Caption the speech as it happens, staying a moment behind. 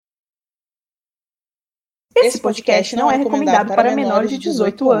Esse podcast não é recomendado para menores de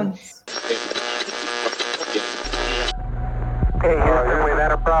 18 anos. Okay, Houston, we've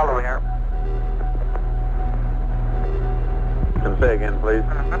had a problem here. Can say again, please.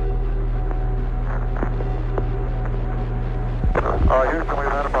 Houston,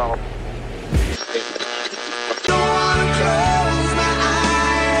 we've had a problem.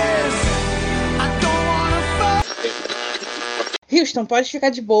 Houston, pode ficar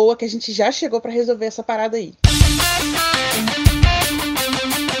de boa que a gente já chegou para resolver essa parada aí.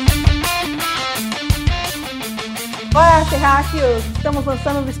 Olá, terráqueos! Estamos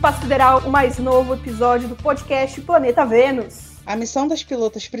lançando no Espaço Sideral o mais novo episódio do podcast Planeta Vênus. A missão das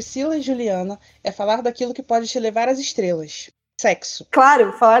pilotas Priscila e Juliana é falar daquilo que pode te levar às estrelas. Sexo.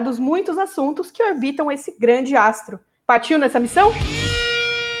 Claro, falar dos muitos assuntos que orbitam esse grande astro. Partiu nessa missão?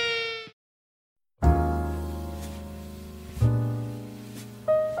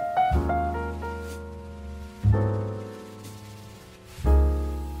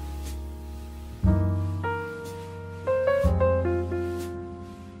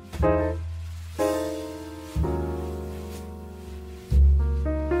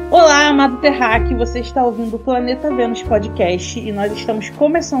 Olá, amado terráqueo, você está ouvindo o Planeta Vênus Podcast e nós estamos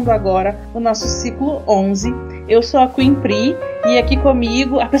começando agora o nosso ciclo 11. Eu sou a Queen Pri e aqui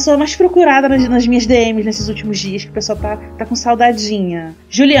comigo, a pessoa mais procurada nas minhas DMs nesses últimos dias, que o pessoal tá com saudadinha,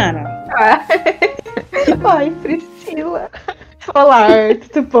 Juliana. Oi, Priscila. Olá,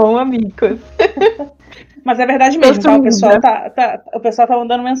 tudo bom, amigos? Mas é verdade mesmo, tá? O pessoal tá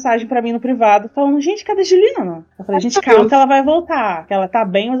mandando mensagem pra mim no privado, falando, gente, cadê a Juliana? Eu falei, gente, calma que ela vai voltar, que ela tá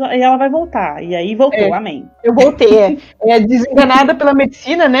bem, mas ela vai voltar. E aí voltou, amém. Eu voltei, desenganada pela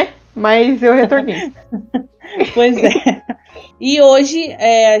medicina, né? Mas eu retornei. Pois é. E hoje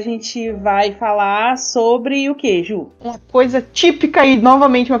a gente vai falar sobre o que, Ju? Uma coisa típica e,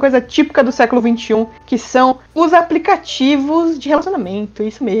 novamente, uma coisa típica do século XXI, que são os aplicativos de relacionamento,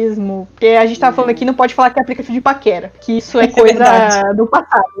 isso mesmo. Porque a gente tava falando aqui, não pode falar que é aplicativo de paquera, que isso é coisa do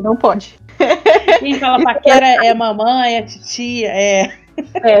passado, não pode. Quem fala paquera é mamãe, é titia,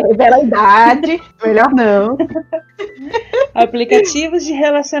 revela a idade, melhor não. Aplicativos de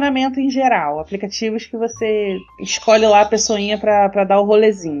relacionamento em geral. Aplicativos que você escolhe lá a pessoinha pra dar o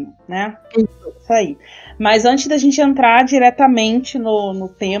rolezinho, né? Isso aí. Mas antes da gente entrar diretamente no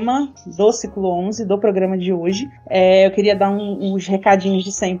tema do ciclo 11, do programa de hoje, eu queria dar uns recadinhos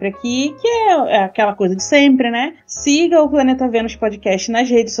de sempre aqui, que é aquela coisa de sempre, né? Siga o Planeta Vênus Podcast nas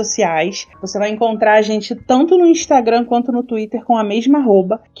redes sociais. Você vai encontrar a gente tanto no Instagram quanto no Twitter com a mesma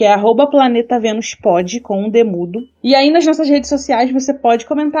arroba, que é @planetavenuspod, com um demudo. E aí nas nossas redes sociais você pode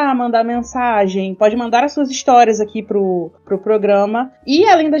comentar, mandar mensagem, pode mandar as suas histórias aqui pro programa. E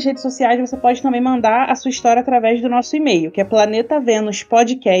além das redes sociais, você pode também mandar a sua história através do nosso e-mail, que é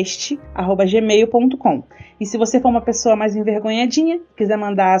planetavenuspodcast@gmail.com. E se você for uma pessoa mais envergonhadinha, quiser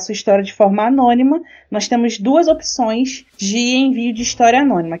mandar a sua história de forma anônima, nós temos duas opções de envio de história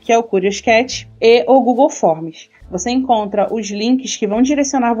anônima, que é o Curious Cat e o Google Forms. Você encontra os links que vão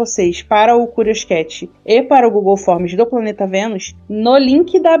direcionar vocês para o Curious Cat e para o Google Forms do Planeta Vênus no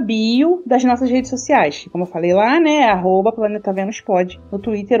link da bio das nossas redes sociais. Como eu falei lá, né? @planetavenuspod no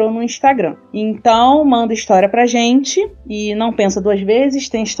Twitter ou no Instagram. Então, manda história pra gente e não pensa duas vezes.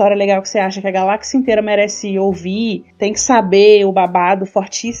 Tem história legal que você acha que a galáxia inteira merece ouvir, tem que saber o babado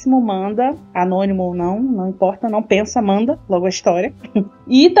fortíssimo, manda. Anônimo ou não importa, não pensa, manda logo a história.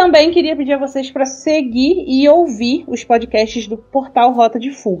 E também queria pedir a vocês para seguir e ouvir os podcasts do Portal Rota de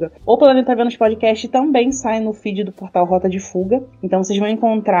Fuga. O Planeta Vênus Podcast também sai no feed do Portal Rota de Fuga. Então vocês vão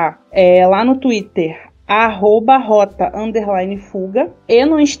encontrar lá no Twitter @rota_fuga e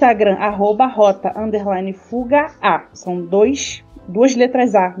no Instagram @rota_fuga A. São duas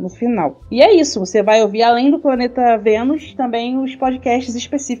letras A no final. E é isso, você vai ouvir, além do Planeta Vênus, também os podcasts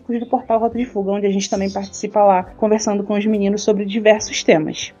específicos do Portal Rota de Fuga, onde a gente também participa lá, conversando com os meninos sobre diversos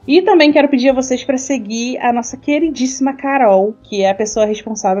temas. E também quero pedir a vocês para seguir a nossa queridíssima Carol, que é a pessoa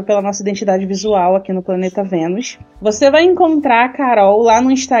responsável pela nossa identidade visual aqui no Planeta Vênus. Você vai encontrar a Carol lá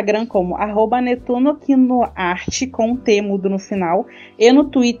no Instagram como @netunoquinoarte, com T mudo no final, e no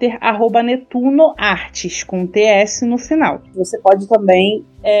Twitter @netunoartes, com TS no final. Você pode também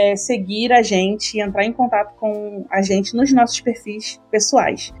seguir a gente e entrar em contato com a gente nos nossos perfis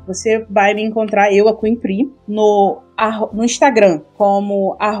pessoais. Você vai me encontrar, eu, a Queen Pri, no Instagram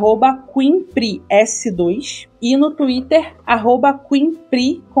como @QueenPriS2 e no Twitter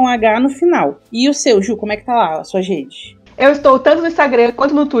 @QueenPri com H no final. E o seu, Ju, como é que tá lá, as suas redes? Eu estou tanto no Instagram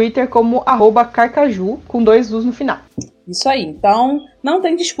quanto no Twitter como @carcaju, com 2 U's no final. Isso aí. Então, não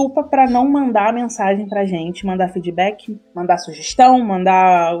tem desculpa para não mandar mensagem pra gente, mandar feedback, mandar sugestão,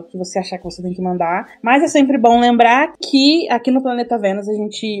 mandar o que você achar que você tem que mandar. Mas é sempre bom lembrar que aqui no Planeta Vênus a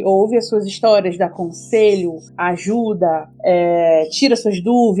gente ouve as suas histórias, dá conselho, ajuda, tira suas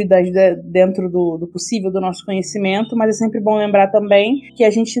dúvidas dentro do possível do nosso conhecimento, mas é sempre bom lembrar também que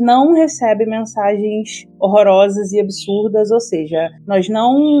a gente não recebe mensagens horrorosas e absurdas, ou seja, nós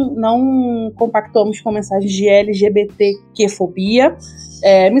não compactuamos com mensagens de LGBTQ-fobia,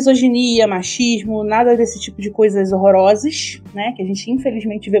 misoginia, machismo, nada desse tipo de coisas horrorosas, né, que a gente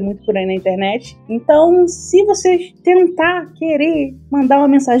infelizmente vê muito por aí na internet. Então, se você tentar querer mandar uma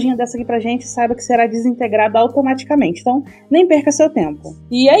mensagem dessa aqui pra gente, saiba que será desintegrada automaticamente. Então, nem perca seu tempo.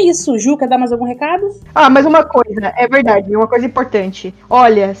 E é isso. Ju, quer dar mais algum recado? Mas uma coisa, é verdade, uma coisa importante.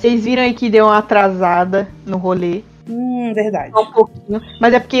 Olha, vocês viram aí que deu uma atrasada no rolê. Verdade. Um pouquinho.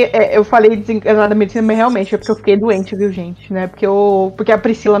 Mas é porque eu falei desencanada medicina, mas realmente é porque eu fiquei doente, viu, gente? Não é porque a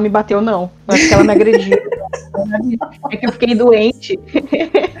Priscila me bateu, não. Não é porque ela me agrediu. É que eu fiquei doente.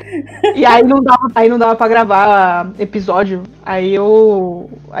 E aí não dava pra gravar episódio. Aí eu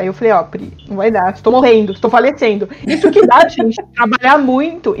falei, Pri, não vai dar. Estou morrendo, estou falecendo. Isso que dá, gente, trabalhar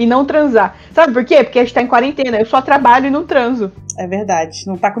muito e não transar. Sabe por quê? Porque a gente tá em quarentena. Eu só trabalho e não transo. É verdade.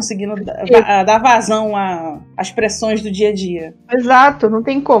 Não tá conseguindo dar vazão às pressões do dia a dia. Exato, não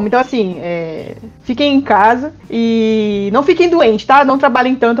tem como. Então, assim, fiquem em casa e não fiquem doentes, tá? Não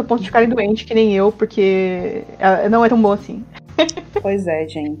trabalhem tanto a ponto de ficarem doentes, que nem eu, porque não é tão bom assim. Pois é,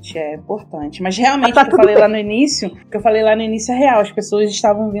 gente, é importante. Mas realmente, o que eu falei lá no início é real. As pessoas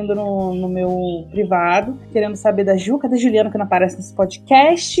estavam vindo no meu privado, querendo saber da Ju, da Juliana, que não aparece nesse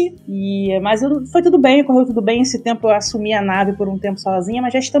podcast. Mas foi tudo bem, correu tudo bem. Esse tempo eu assumi a nave por um tempo sozinha,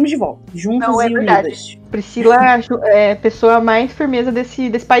 mas já estamos de volta, juntas e unidas. Priscila é a pessoa mais firmeza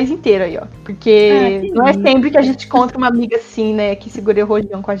desse país inteiro aí, ó. Porque não é sempre que a gente encontra uma amiga assim, né, que segura o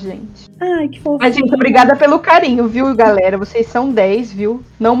rojão com a gente. Ai, que fofinho. Mas, gente, obrigada pelo carinho, viu, galera? Vocês são 10, viu?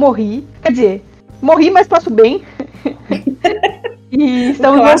 Não morri. Quer dizer, morri, mas passo bem. E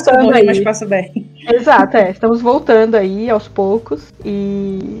estamos voltando morri, aí. Mas passo bem. Exato, estamos voltando aí aos poucos.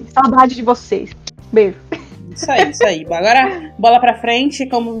 E saudade de vocês. Beijo. Isso aí. Agora, bola pra frente,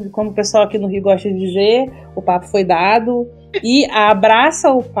 como o pessoal aqui no Rio gosta de dizer, o papo foi dado. E abraça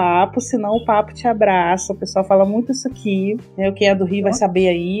o papo, senão o papo te abraça. O pessoal fala muito isso aqui, né? Quem é do Rio vai saber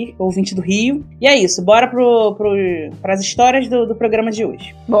aí, ouvinte do Rio. E é isso, bora pras histórias do programa de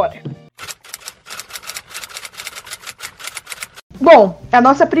hoje. Bora. Bom, a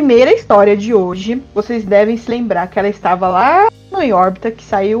nossa primeira história de hoje, vocês devem se lembrar que ela estava lá no Em Órbita, que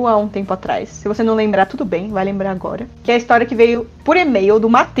saiu há um tempo atrás. Se você não lembrar, tudo bem, vai lembrar agora. Que é a história que veio por e-mail do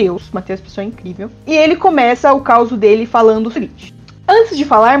Matheus, pessoa incrível. E ele começa o caos dele falando o seguinte: antes de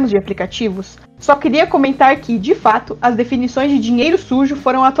falarmos de aplicativos, só queria comentar que, de fato, as definições de dinheiro sujo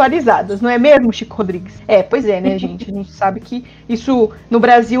foram atualizadas, não é mesmo, Chico Rodrigues? Pois é, né, gente? A gente sabe que isso, no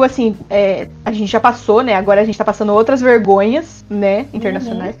Brasil, assim, a gente já passou, né? Agora a gente tá passando outras vergonhas, né,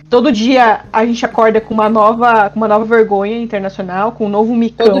 internacionais. Uhum. Todo dia a gente acorda com uma nova vergonha internacional, com um novo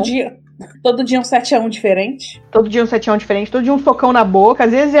micão. Todo dia um 7-1 diferente. Todo dia um 7-1 diferente, todo dia um socão na boca.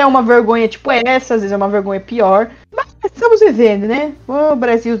 Às vezes é uma vergonha tipo essa, às vezes é uma vergonha pior. Mas estamos vivendo, né? O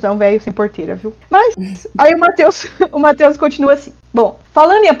Brasilzão velho sem porteira, viu? Mas aí o Matheus continua assim. Bom,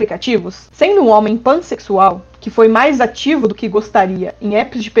 falando em aplicativos, sendo um homem pansexual, que foi mais ativo do que gostaria em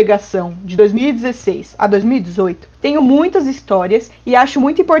apps de pegação de 2016 a 2018, tenho muitas histórias e acho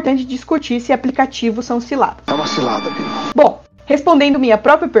muito importante discutir se aplicativos são ciladas. É uma cilada, viu? Bom, respondendo minha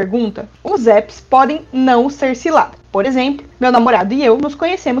própria pergunta, os apps podem não ser ciladas. Por exemplo, meu namorado e eu nos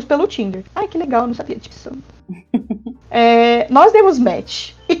conhecemos pelo Tinder. Ai, que legal, não sabia disso. Nós demos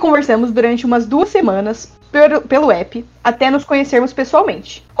match e conversamos durante umas 2 semanas pelo app até nos conhecermos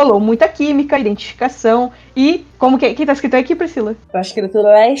pessoalmente. Rolou muita química, identificação e... como que tá escrito aqui, Priscila? Tá escrito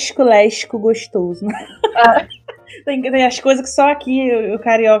lesco gostoso. Tem as coisas que só aqui o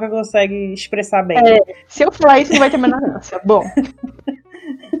carioca consegue expressar bem. Se eu falar isso, não vai ter mais nada. Bom.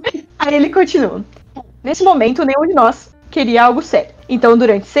 Aí ele continua. Nesse momento, nenhum de nós queria algo sério. Então,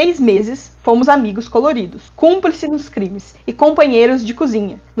 durante 6 meses, fomos amigos coloridos, cúmplices nos crimes e companheiros de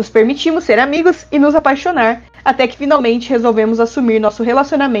cozinha. Nos permitimos ser amigos e nos apaixonar, até que finalmente resolvemos assumir nosso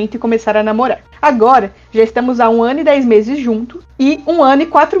relacionamento e começar a namorar. Agora, já estamos há 1 ano e 10 meses juntos e 1 ano e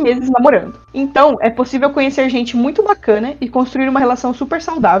 4 meses namorando. Então, é possível conhecer gente muito bacana e construir uma relação super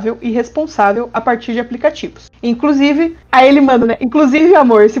saudável e responsável a partir de aplicativos. Inclusive, aí ele manda, né? Inclusive,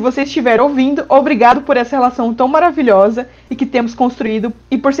 amor, se você estiver ouvindo, obrigado por essa relação tão maravilhosa e que temos construído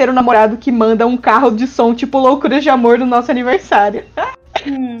e por ser um namorado que manda um carro de som tipo Loucuras de Amor no nosso aniversário.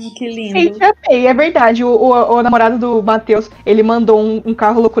 Que lindo. Gente, amei, é verdade. O namorado do Matheus, ele mandou um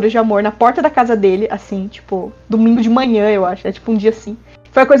carro loucura de amor na porta da casa dele, assim, tipo, domingo de manhã, eu acho. É tipo um dia assim.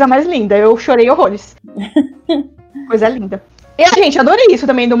 Foi a coisa mais linda. Eu chorei horrores. Coisa linda. E, gente, adorei isso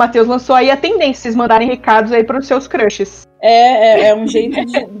também do Matheus. Lançou aí a tendência, vocês mandarem recados aí pros seus crushes. É um jeito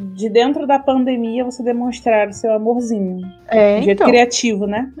de dentro da pandemia você demonstrar o seu amorzinho. Um jeito criativo,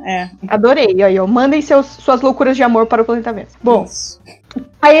 né? Adorei. Aí, ó. Mandem suas loucuras de amor para o Planeta Vênus. Bom, isso.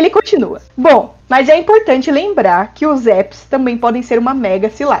 Aí ele continua. Bom, mas é importante lembrar que os apps também podem ser uma mega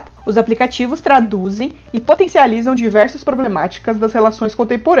cilada. Os aplicativos traduzem e potencializam diversas problemáticas das relações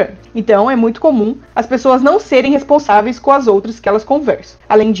contemporâneas. Então, é muito comum as pessoas não serem responsáveis com as outras que elas conversam.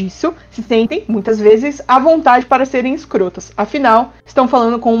 Além disso, se sentem, muitas vezes, à vontade para serem escrotas. Afinal, estão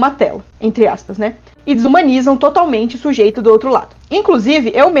falando com uma tela, entre aspas, né? E desumanizam totalmente o sujeito do outro lado.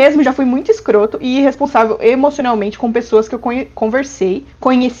 Inclusive, eu mesmo já fui muito escroto e irresponsável emocionalmente com pessoas que eu conversei,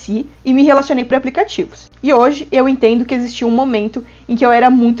 conheci e me relacionei por aplicativos. E hoje eu entendo que existia um momento em que eu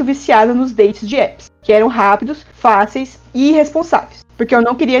era muito viciada nos dates de apps, que eram rápidos, fáceis e irresponsáveis, porque eu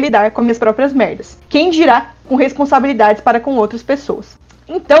não queria lidar com minhas próprias merdas. Quem dirá com responsabilidades para com outras pessoas.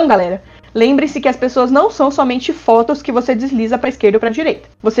 Então, galera, lembre-se que as pessoas não são somente fotos que você desliza para a esquerda ou para a direita.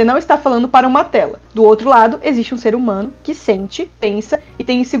 Você não está falando para uma tela. Do outro lado, existe um ser humano que sente, pensa e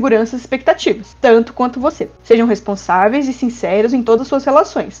tem inseguranças e expectativas, tanto quanto você. Sejam responsáveis e sinceros em todas as suas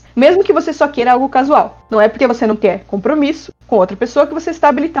relações, mesmo que você só queira algo casual. Não é porque você não quer compromisso com outra pessoa que você está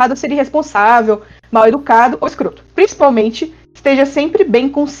habilitado a ser irresponsável, mal educado ou escroto. Principalmente, esteja sempre bem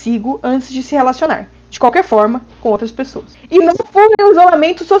consigo antes de se relacionar. De qualquer forma, com outras pessoas. E não fumem o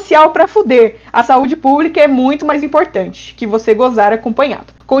isolamento social pra fuder. A saúde pública é muito mais importante que você gozar acompanhado.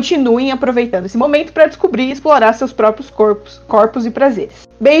 Continuem aproveitando esse momento para descobrir e explorar seus próprios corpos e prazeres.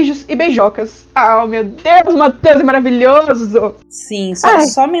 Beijos e beijocas. Ah, meu Deus, Matheus, é maravilhoso! Sim,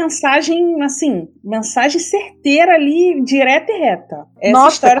 só mensagem, assim, mensagem certeira ali, direta e reta. Essa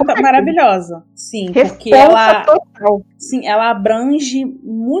história tá maravilhosa. Sim, porque ela... Total. Sim, ela abrange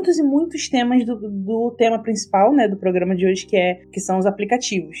muitos e muitos temas do tema principal, né, do programa de hoje, que são os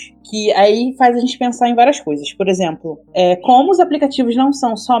aplicativos. Que aí faz a gente pensar em várias coisas. Por exemplo, como os aplicativos não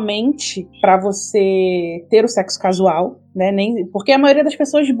são somente para você ter o sexo casual, né, porque a maioria das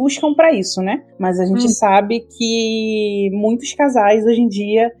pessoas buscam para isso, né? Mas a gente sabe que muitos casais hoje em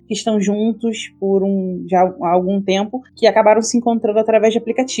dia que estão juntos por já há algum tempo, que acabaram se encontrando através de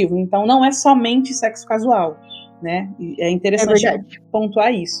aplicativo. Então não é somente sexo casual, né? É interessante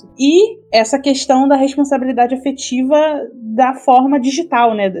pontuar isso. E essa questão da responsabilidade afetiva da forma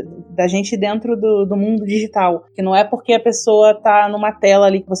digital, né? Da gente dentro do mundo digital. Que não é porque a pessoa tá numa tela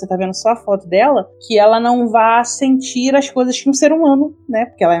ali que você tá vendo só a foto dela, que ela não vá sentir as coisas que um ser humano, né?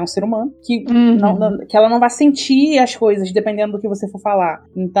 Porque ela é um ser humano, que ela não vai sentir as coisas dependendo do que você for falar.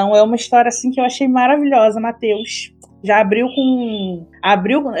 Então é uma história assim que eu achei maravilhosa, Matheus. Já abriu com...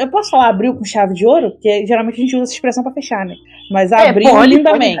 Eu posso falar abriu com chave de ouro? Porque geralmente a gente usa essa expressão pra fechar, né? Mas abriu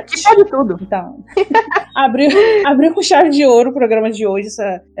lindamente. Pode tudo. Então, abriu com chave de ouro o programa de hoje.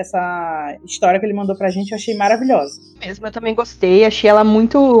 Essa história que ele mandou pra gente, eu achei maravilhosa. Mesmo, eu também gostei. Achei ela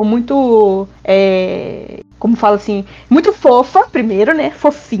muito, muito... como fala assim? Muito fofa, primeiro, né?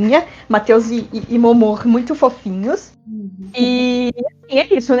 Fofinha. Matheus e Momor, muito fofinhos. E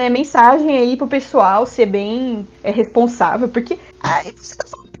é isso, né? Mensagem aí pro pessoal ser bem responsável, porque você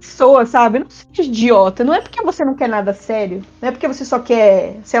é uma pessoa, sabe? Não seja idiota. Não é porque você não quer nada sério, não é porque você só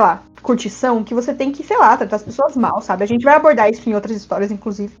quer, sei lá, curtição, que você tem que, sei lá, tratar as pessoas mal, sabe? A gente vai abordar isso em outras histórias,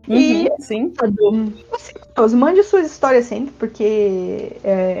 inclusive. Sim. Você mande suas histórias sempre, porque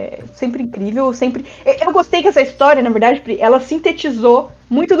é sempre incrível, sempre... Eu gostei que essa história, na verdade, ela sintetizou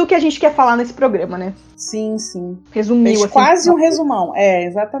muito do que a gente quer falar nesse programa, né? Sim. Resumiu, assim. Quase um resumão.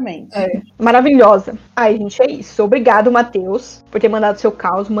 Exatamente. Maravilhosa. Ai, gente, é isso. Obrigado, Matheus, por ter mandado seu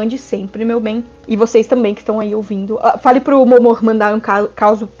caos. Mande sempre, meu bem. E vocês também que estão aí ouvindo. Fale pro Momor mandar um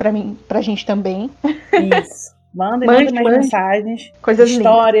caos pra gente também. Isso. Mandem mais mensagens, coisas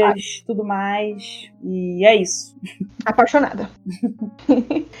histórias, lindas, tudo mais. E é isso. Apaixonada.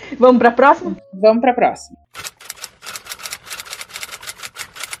 Vamos pra próxima? Vamos pra próxima.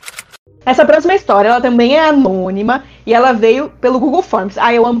 Essa próxima história, ela também é anônima e ela veio pelo Google Forms.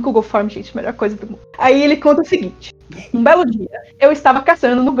 Eu amo o Google Forms, gente, melhor coisa do mundo. Aí ele conta o seguinte: um belo dia, eu estava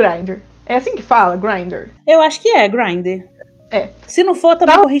caçando no Grindr. É assim que fala, Grindr? Eu acho que é Grindr. Se não for,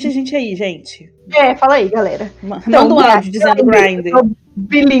 também corrige a gente aí, gente. Fala aí, galera. Manda um áudio dizendo Grindr.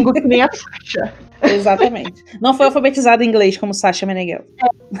 Bilíngue que nem a Sasha. Exatamente. Não foi alfabetizado em inglês como Sasha Meneghel.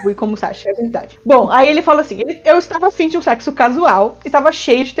 Fui como Sasha, é verdade. Bom, aí ele fala assim, eu estava afim de um sexo casual e estava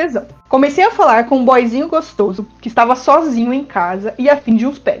cheio de tesão. Comecei a falar com um boyzinho gostoso que estava sozinho em casa e afim de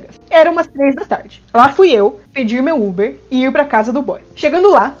uns pegas. Era umas 3 da tarde. Lá fui eu, pedir meu Uber e ir pra casa do boy. Chegando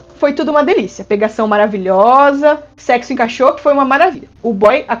lá, foi tudo uma delícia. Pegação maravilhosa, sexo encaixou, que foi uma maravilha. O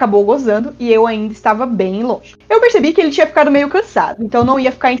boy acabou gozando e eu ainda estava bem longe. Eu percebi que ele tinha ficado meio cansado, então não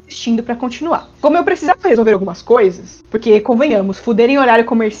ia ficar insistindo pra continuar. Como eu precisava resolver algumas coisas, porque, convenhamos, fuder em horário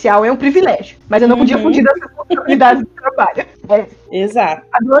comercial é um privilégio, mas eu não podia fugir das responsabilidades do trabalho. Exato.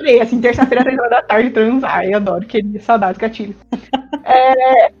 Adorei, assim, terça-feira, 3 horas da tarde, transar. Eu adoro, queria saudades, gatilho.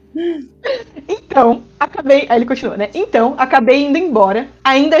 Então, acabei. Aí ele continua, né? Então, acabei indo embora,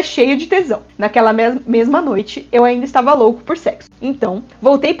 ainda cheio de tesão. Naquela mesma noite, eu ainda estava louco por sexo. Então,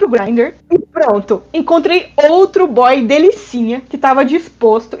 voltei pro Grindr e pronto. Encontrei outro boy delicinha que tava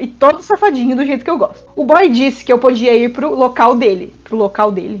disposto e todo safadinho do jeito que eu gosto. O boy disse que eu podia ir pro local dele.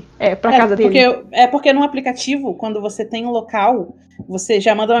 Pra casa dele. Porque no aplicativo, quando você tem um local, você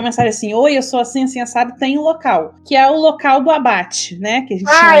já manda uma mensagem assim: oi, eu sou assim, assim, assado, tem um local. Que é o local do abate, né? Que a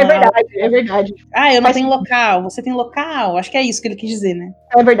gente chama... é verdade. Ah, eu não tenho local, você tem local. Acho que é isso que ele quis dizer, né?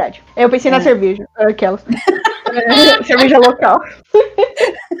 É verdade. Eu pensei na cerveja, aquelas. Cerveja local.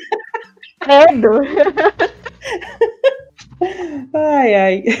 Credo.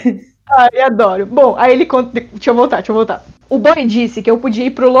 Ai. Ai, adoro. Bom, aí ele conta. Deixa eu voltar. O boy disse que eu podia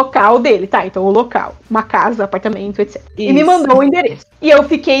ir pro local dele, tá? Então, o local. Uma casa, apartamento, etc. Isso. E me mandou o endereço. E eu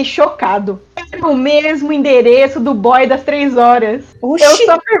fiquei chocado. Era o mesmo endereço do boy das 3 horas. Oxi. Eu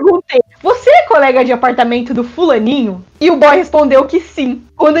só perguntei: você é colega de apartamento do fulaninho? E o boy respondeu que sim.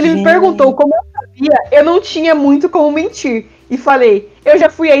 Quando ele me perguntou como eu sabia, eu não tinha muito como mentir. E falei: eu já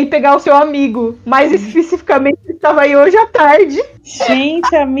fui aí pegar o seu amigo, mais especificamente ele estava aí hoje à tarde.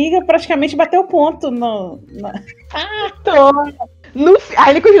 Gente, a amiga praticamente bateu ponto no...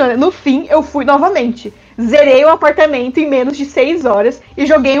 Aí ele continua, né? No fim, eu fui novamente. Zerei o apartamento em menos de 6 horas e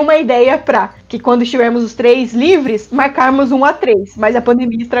joguei uma ideia pra que quando estivermos os 3 livres, marcarmos 1 a 3. Mas a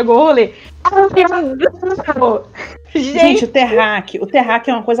pandemia estragou o rolê. Gente, o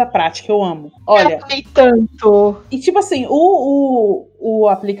terraque é uma coisa prática, eu amo. Olha, tanto. E tipo assim, o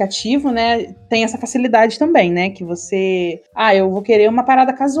aplicativo, né, tem essa facilidade também, né, que você... eu vou querer uma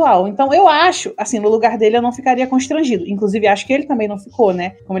parada casual. Então eu acho, assim, no lugar dele eu não ficaria constrangido. Inclusive, acho que ele também não ficou,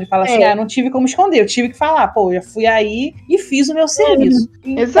 né? Como ele fala assim, não tive como esconder, eu tive que falar, pô, eu já fui aí e fiz o meu serviço.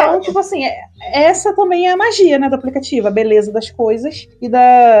 Então, exato. tipo assim, essa também é a magia, né, do aplicativo, a beleza das coisas e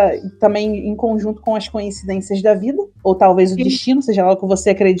também em conjunto com as coincidências da vida, ou talvez o destino, seja lá o que você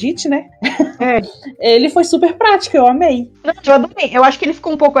acredite, né? Ele foi super prático, eu amei. Eu adorei. Eu acho que ele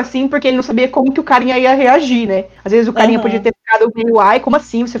ficou um pouco assim porque ele não sabia como que o carinha ia reagir, né? Às vezes o carinha podia ter ficado meio, como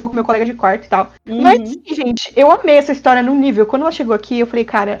assim? Você ficou com meu colega de quarto e tal. Mas, gente, eu amei essa história num nível. Quando ela chegou aqui, eu falei,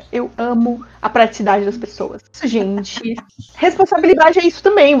 cara, eu amo a praticidade das pessoas. Gente, responsabilidade é isso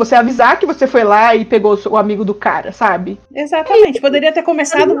também. Você avisar que você foi lá e pegou o amigo do cara, sabe? Exatamente. Poderia ter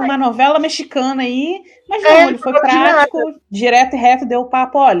começado numa novela mexicana aí, mas não, ele foi prático, direto e reto, deu o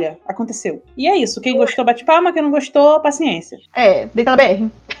papo, olha, aconteceu. E é isso. Quem gostou, bate palma, quem não gostou, paciência. Deita na BR.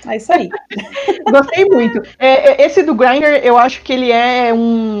 É isso aí. Gostei muito. Esse do Grindr, eu acho que ele é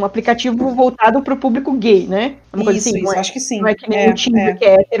um aplicativo voltado pro público gay, né? Uma coisa assim, acho que sim. Não é que nem o Tinder, que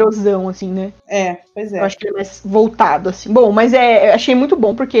é heterosão, assim, né? Pois é. Eu acho que ele é mais voltado, assim. Bom, mas achei muito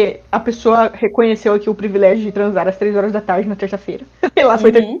bom, porque a pessoa reconheceu aqui o privilégio de transar às 3 horas da tarde na terça-feira. Sei lá,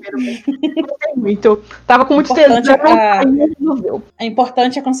 foi terça-feira. Gostei muito. Tava com muito tesão. É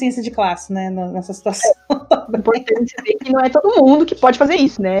importante a consciência de classe, né? Nessa situação. É importante saber que não é todo mundo que pode fazer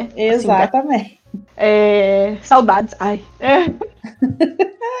isso, né? Exatamente. Assim, saudades.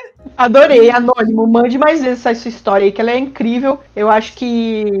 Adorei, Anônimo. Mande mais vezes essa sua história aí, que ela é incrível. Eu acho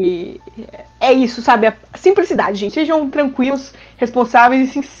que é isso, sabe? A simplicidade, gente. Sejam tranquilos, responsáveis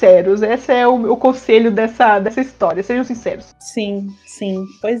e sinceros. Esse é o meu conselho dessa história. Sejam sinceros. Sim.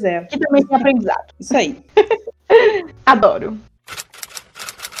 Pois é. E também tem aprendizado. Isso aí. Adoro.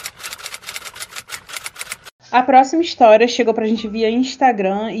 A próxima história chegou pra gente via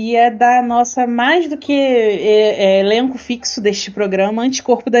Instagram e é da nossa, mais do que elenco fixo deste programa,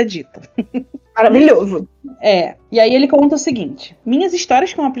 Anticorpo da Dita. Maravilhoso. E aí ele conta o seguinte: minhas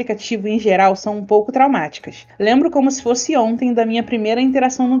histórias com o aplicativo em geral são um pouco traumáticas. Lembro como se fosse ontem da minha primeira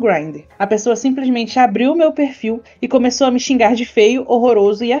interação no Grindr. A pessoa simplesmente abriu o meu perfil e começou a me xingar de feio,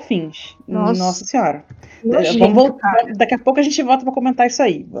 horroroso e afins. Nossa senhora. Vamos voltar. Daqui a pouco a gente volta pra comentar isso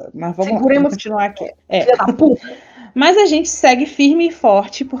aí. Mas vamos continuar aqui. Mas a gente segue firme e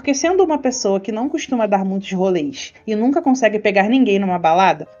forte, porque sendo uma pessoa que não costuma dar muitos rolês e nunca consegue pegar ninguém numa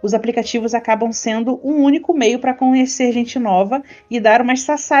balada, os aplicativos acabam sendo um único meio para conhecer gente nova e dar umas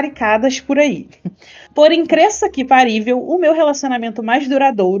sassaricadas por aí. Por incrível que parível, o meu relacionamento mais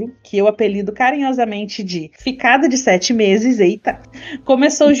duradouro, que eu apelido carinhosamente de ficada de 7 meses, eita,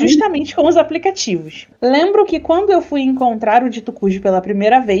 começou justamente com os aplicativos. Lembro que quando eu fui encontrar o dito cujo pela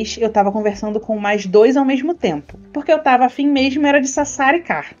primeira vez, eu tava conversando com mais 2 ao mesmo tempo, porque eu tava afim mesmo era de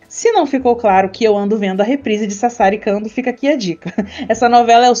sassaricar. Se não ficou claro que eu ando vendo a reprise de Sassaricando, fica aqui a dica. Essa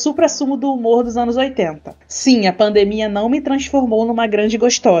novela é o suprassumo do humor dos anos 80. Sim, a pandemia não me transformou numa grande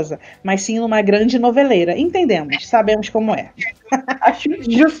gostosa, mas sim numa grande noveleira. Entendemos, sabemos como é. Acho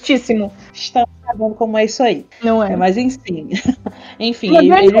justíssimo. Estamos sabendo como é isso aí. Não é? Mas enfim. Enfim, Uma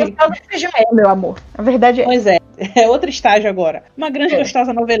grande ele... gostosa já é, meu amor. A verdade é. Pois é outro estágio agora. Uma grande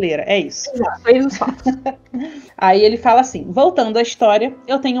gostosa noveleira, é isso. Exato, eis os fatos. Aí ele fala assim, voltando à história,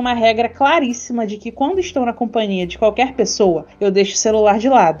 eu tenho uma regra claríssima de que quando estou na companhia de qualquer pessoa, eu deixo o celular de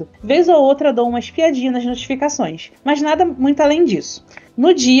lado. Vez ou outra dou uma espiadinha nas notificações, mas nada muito além disso.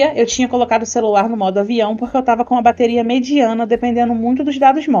 No dia, eu tinha colocado o celular no modo avião porque eu estava com uma bateria mediana, dependendo muito dos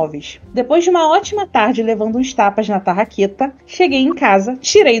dados móveis. Depois de uma ótima tarde levando uns tapas na tarraqueta, cheguei em casa,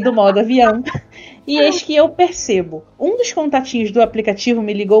 tirei do modo avião e eis que eu percebo. Um dos contatinhos do aplicativo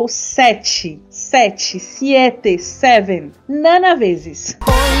me ligou 7 nana vezes.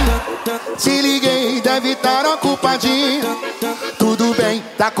 Oi, te liguei, deve estar ocupadinho. Tudo bem,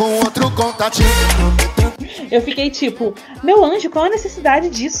 tá com outro contatinho. Eu fiquei tipo, meu anjo, qual a necessidade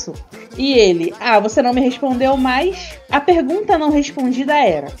disso? E ele, você não me respondeu mais? A pergunta não respondida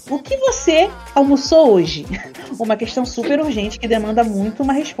era, o que você almoçou hoje? Uma questão super urgente que demanda muito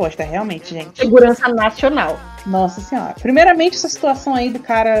uma resposta, realmente, gente. Segurança nacional. Nossa senhora. Primeiramente, essa situação aí do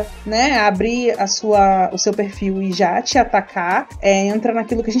cara, né, abrir o seu perfil e já te atacar, entra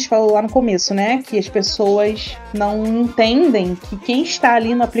naquilo que a gente falou lá no começo, né? Que as pessoas não entendem que quem está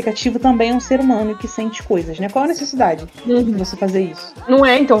ali no aplicativo também é um ser humano e que sente coisas, né? Qual a necessidade de você fazer isso? Não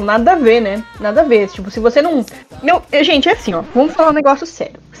é, então, nada a ver, né? Nada a ver. Tipo, se você não... Gente, é assim, ó. Vamos falar um negócio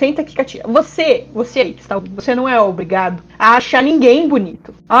sério. Senta aqui, Katia. Você aí que está ouvindo, você não é obrigado a achar ninguém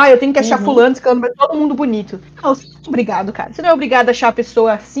bonito. Eu tenho que achar fulano, ciclano, mas todo mundo bonito. Não, você não é obrigado, cara. Você não é obrigado a achar a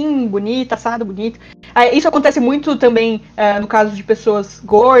pessoa assim, bonita, assada, bonita. Isso acontece muito também no caso de pessoas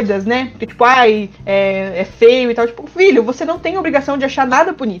gordas, né? Porque, tipo, é feio e tal. Tipo, filho, você não tem obrigação de achar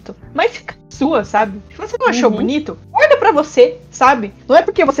nada bonito. Mas fica sua, sabe? Se você não achou bonito, guarda pra você, sabe? Não é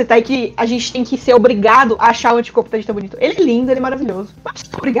porque você tá aí que a gente tem que ser obrigado a achar o anticooptagista bonito. Ele é lindo, ele é maravilhoso. Mas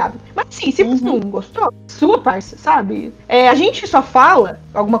obrigado. Mas sim, se você não gostou, sua parça, sabe? A gente só fala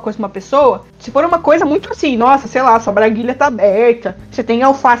alguma coisa pra uma pessoa se for uma coisa muito assim, nossa, sei lá, sua braguilha tá aberta, você tem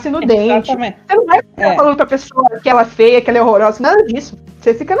alface no dente. Exatamente. Você não vai ficar falando pra pessoa que ela é feia, que ela é horrorosa, nada disso.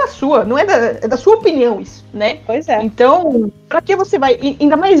 Você fica na sua, não é da sua opinião isso, né? Pois é. Então, pra que você vai...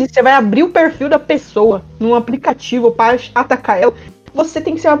 Ainda mais isso, você vai abrir o perfil da pessoa num aplicativo para atacar ela. Você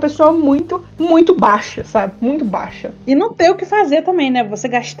tem que ser uma pessoa muito, muito baixa, sabe? Muito baixa. E não ter o que fazer também, né? Você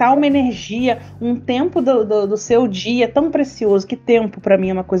gastar uma energia, um tempo do seu dia tão precioso. Que tempo, pra mim,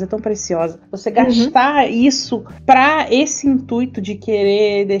 é uma coisa tão preciosa. Você gastar isso pra esse intuito de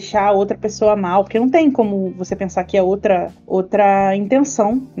querer deixar a outra pessoa mal. Porque não tem como você pensar que é outra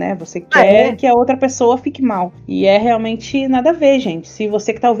intenção, né? Você quer que a outra pessoa fique mal. E é realmente nada a ver, gente. Se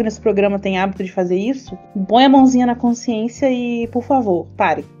você que tá ouvindo esse programa tem hábito de fazer isso, põe a mãozinha na consciência e, por favor,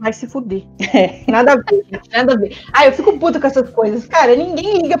 pare. Vai se fuder. Nada a ver, gente, nada a ver. Eu fico puta com essas coisas. Cara,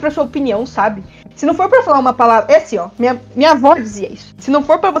 ninguém liga pra sua opinião, sabe? Se não for pra falar uma palavra... assim, ó, minha avó dizia isso. Se não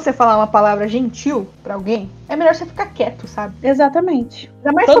for pra você falar uma palavra gentil pra alguém, é melhor você ficar quieto, sabe? Exatamente.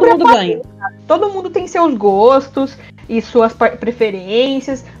 Todo mundo ganha. Todo mundo tem seus gostos e suas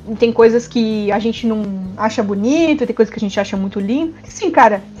preferências. Tem coisas que a gente não acha bonito, tem coisas que a gente acha muito lindo. Sim,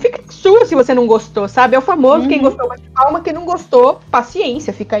 cara, fica sua se você não gostou, sabe? É o famoso, quem gostou bate palma, quem não gostou,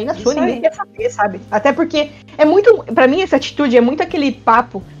 paciência, fica aí na sua, ninguém quer saber, sabe? Até porque é muito, pra mim essa atitude é muito aquele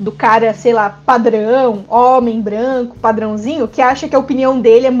papo do cara, sei lá, padrão, homem branco, padrãozinho, que acha que a opinião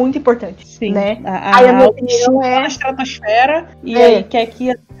dele é muito importante. Sim. Né? Aí a minha opinião é na estratosfera e aí quer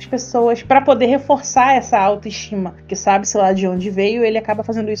que as pessoas, pra poder reforçar essa autoestima, que sabe, sei lá, de onde veio, ele acaba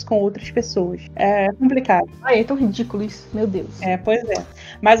fazendo isso com outras pessoas. É complicado. É tão ridículo isso, meu Deus. Pois é.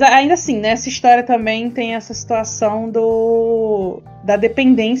 Mas ainda assim, né, essa história também tem essa situação da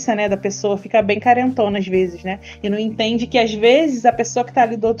dependência, né, da pessoa, fica bem carentona às vezes, né? E não entende que às vezes a pessoa que tá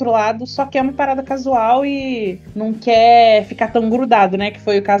ali do outro lado só quer uma parada casual e não quer ficar tão grudado, né? Que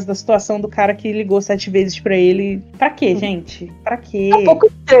foi o caso da situação do cara que ligou 7 vezes pra ele. Pra quê, gente? Pra quê? É um pouco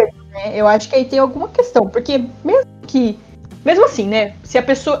estranho, né? Eu acho que aí tem alguma questão, porque mesmo assim, né? Se a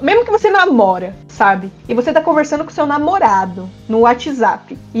pessoa. Mesmo que você namora, sabe? E você tá conversando com seu namorado no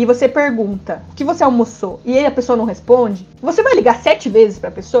WhatsApp e você pergunta o que você almoçou e aí a pessoa não responde, você vai ligar 7 vezes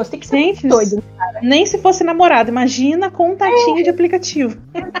pra pessoa? Você tem que ser muito doido, cara. Nem se fosse namorado, imagina contatinho de aplicativo.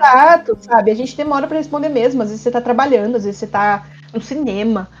 Exato, sabe? A gente demora pra responder mesmo. Às vezes você tá trabalhando, às vezes você tá no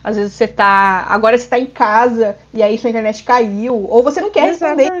cinema, às vezes você tá. Agora você tá em casa e aí sua internet caiu, ou você não quer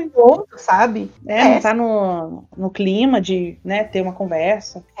responder ponto, sabe? Não tá no clima de, né, ter uma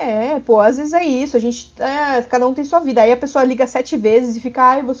conversa. Pô, às vezes é isso, a gente. Cada um tem sua vida. Aí a pessoa liga 7 vezes e fica,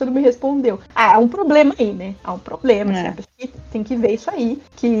 ai, você não me respondeu. Há um problema aí, né? Há um problema. Assim, a pessoa tem que ver isso aí,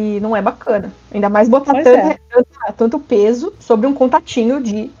 que não é bacana. Ainda mais botar tanto peso sobre um contatinho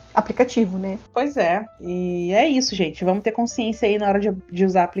de aplicativo, né? Pois é, e é isso, gente. Vamos ter consciência aí na hora de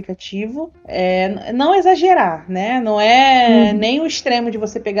usar aplicativo. Não exagerar, né? Não é nem o extremo de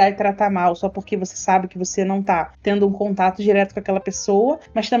você pegar e tratar mal só porque você sabe que você não tá tendo um contato direto com aquela pessoa,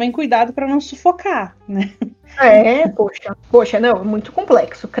 mas também cuidado para não sufocar, né? Poxa, não, muito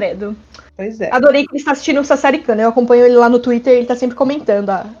complexo, credo. Pois é. Adorei que ele está assistindo o Sassaricano. Eu acompanho ele lá no Twitter, ele tá sempre comentando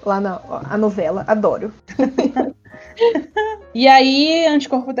a novela. Adoro. E aí,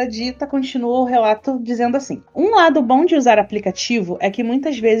 Anticorpo da Dita continua o relato dizendo assim: um lado bom de usar aplicativo é que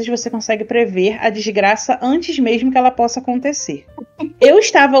muitas vezes você consegue prever a desgraça antes mesmo que ela possa acontecer. Eu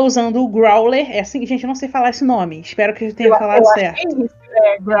estava usando o Growler, assim, gente, eu não sei falar esse nome, espero que eu tenha falado certo.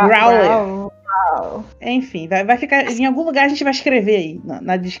 Growler. Enfim, vai ficar. Em algum lugar a gente vai escrever aí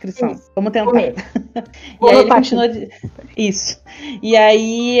na descrição. Vamos tentar. E aí ele continua. Isso. E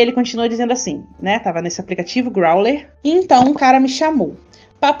aí ele continua dizendo assim, né? Tava nesse aplicativo, Growler. E então um cara me chamou.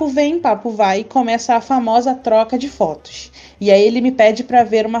 Papo vem, papo vai, começa a famosa troca de fotos. E aí ele me pede pra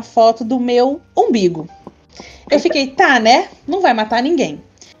ver uma foto do meu umbigo. Eu fiquei, tá, né? Não vai matar ninguém.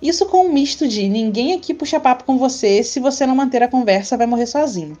 Isso com um misto de ninguém aqui puxa papo com você, se você não manter a conversa, vai morrer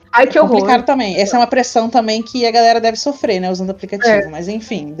sozinho. Ai, que horror. Complicado também. Essa é uma pressão também que a galera deve sofrer, né, usando o aplicativo. Mas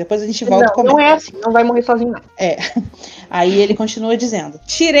enfim, depois a gente volta e comenta. Não é assim, não vai morrer sozinho, não. Aí ele continua dizendo: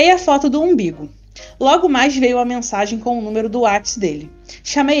 tirei a foto do umbigo. Logo mais veio a mensagem com o número do WhatsApp dele.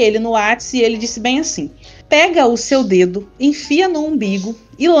 Chamei ele no WhatsApp e ele disse bem assim: pega o seu dedo, enfia no umbigo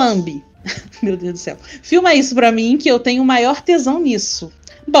e lambe. Meu Deus do céu. Filma isso pra mim que eu tenho o maior tesão nisso.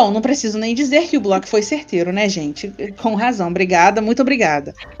 Bom, não preciso nem dizer que o bloco foi certeiro, né, gente? Com razão. Obrigada, muito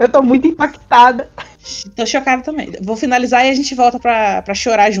obrigada. Eu tô muito impactada. Tô chocada também. Vou finalizar e a gente volta pra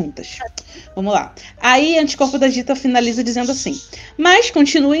chorar juntas. Vamos lá. Aí, Anticorpo da Dita finaliza dizendo assim: mas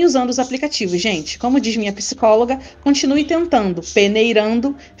continuem usando os aplicativos, gente. Como diz minha psicóloga, continue tentando,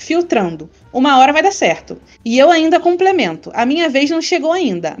 peneirando, filtrando. Uma hora vai dar certo. E eu ainda complemento. A minha vez não chegou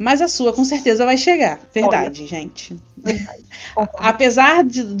ainda, mas a sua com certeza vai chegar. Verdade, gente. Apesar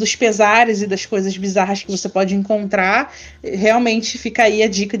dos pesares e das coisas bizarras que você pode encontrar, realmente fica aí a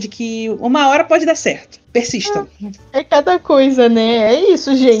dica de que uma hora pode dar certo. Persistam. É cada coisa, né? É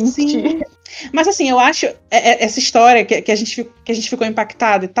isso, gente. Sim. Mas assim, eu acho essa história que a gente ficou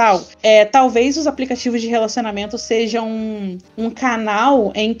impactado e tal, talvez os aplicativos de relacionamento sejam um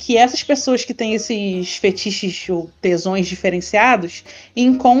canal em que essas pessoas que têm esses fetiches ou tesões diferenciados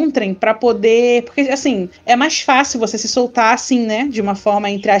encontrem pra poder, porque assim, é mais fácil você se soltar assim, né, de uma forma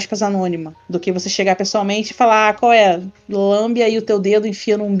entre aspas anônima, do que você chegar pessoalmente e falar, qual é? Lambe aí o teu dedo,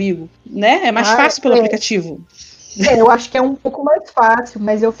 enfia no umbigo, né? É mais fácil pelo aplicativo. Eu acho que é um pouco mais fácil,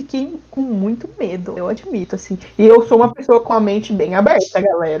 mas eu fiquei com muito medo, eu admito, assim. E eu sou uma pessoa com a mente bem aberta,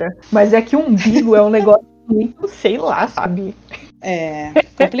 galera. Mas é que o umbigo é um negócio muito, sei lá, sabe? É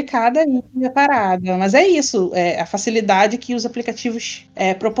complicada a parada, mas é isso, a facilidade que os aplicativos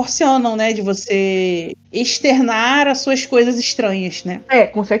proporcionam, né, de você externar as suas coisas estranhas, né?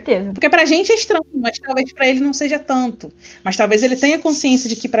 Com certeza. Porque pra gente é estranho, mas talvez pra ele não seja tanto. Mas talvez ele tenha consciência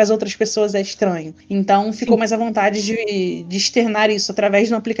de que pras outras pessoas é estranho. Então ficou mais à vontade de externar isso através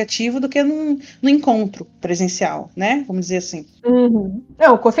de um aplicativo do que no encontro presencial, né? Vamos dizer assim. Uhum.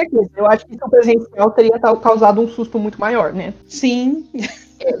 Não, com certeza. Eu acho que o presencial teria causado um susto muito maior, né? Sim.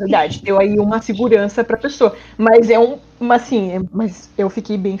 É verdade, deu aí uma segurança pra pessoa. Mas mas eu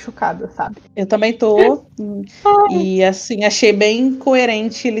fiquei bem chocada, sabe? Eu também tô. E assim, achei bem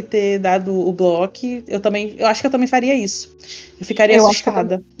coerente ele ter dado o bloco. Eu acho que eu também faria isso. Eu ficaria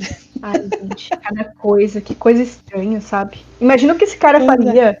assustada. Ai, gente, cada coisa, que coisa estranha, sabe? Imagina o que esse cara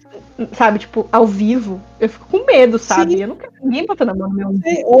faria, sabe, tipo, ao vivo. Eu fico com medo, sabe? Sim. Eu não quero ninguém botando a mão no meu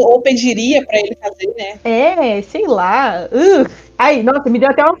umbigo. Ou pediria pra ele fazer, né? É, sei lá. Ai, nossa, me deu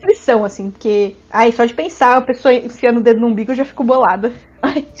até uma aflição, assim, porque... Ai, só de pensar a pessoa enfiando o dedo no umbigo, eu já fico bolada.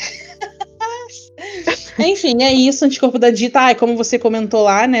 Ai. Enfim, é isso, anticorpo da Dita. Ai, como você comentou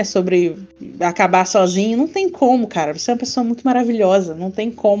lá, né, sobre acabar sozinho, não tem como, cara. Você é uma pessoa muito maravilhosa. Não tem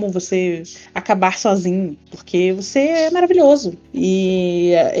como você acabar sozinho, porque você é maravilhoso.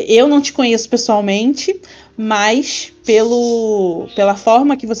 E eu não te conheço pessoalmente, mas pela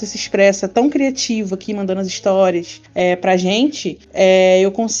forma que você se expressa, tão criativo aqui, mandando as histórias pra gente,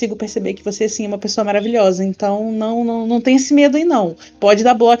 eu consigo perceber que você, sim, é uma pessoa maravilhosa. Então, não tem esse medo aí, não. Pode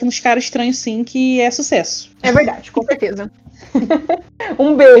dar bloco nos caras estranhos, sim, que é sucesso. É verdade, com certeza.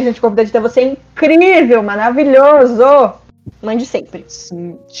 Um beijo, gente, convidadita. Você é incrível, maravilhoso. Mande sempre.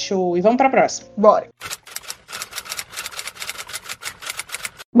 Sim, show. E vamos pra próxima. Bora.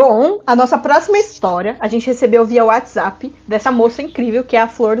 Bom, a nossa próxima história a gente recebeu via WhatsApp dessa moça incrível que é a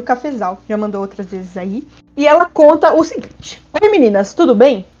Flor do Cafezal. Já mandou outras vezes aí. E ela conta o seguinte. Oi, meninas, tudo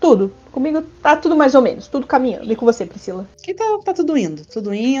bem? Tudo. Comigo tá tudo mais ou menos, tudo caminhando. E com você, Priscila? Aqui tá tudo indo.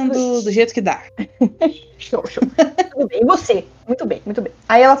 Tudo indo do jeito que dá. Show. Tudo bem. E você? Muito bem, muito bem.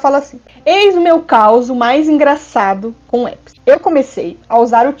 Aí ela fala assim. Eis o meu caos mais engraçado com apps. Eu comecei a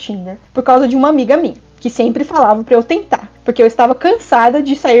usar o Tinder por causa de uma amiga minha, que sempre falava pra eu tentar, porque eu estava cansada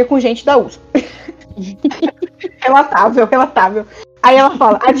de sair com gente da USP. Relatável. Aí ela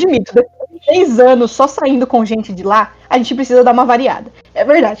fala, admito, depois de 6 anos só saindo com gente de lá, a gente precisa dar uma variada. É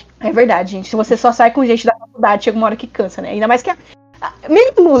verdade, gente. Se você só sai com gente da faculdade, chega uma hora que cansa, né? Ainda mais que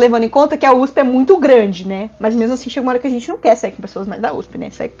mesmo levando em conta que a USP é muito grande, né? Mas mesmo assim chega uma hora que a gente não quer sair com pessoas mais da USP,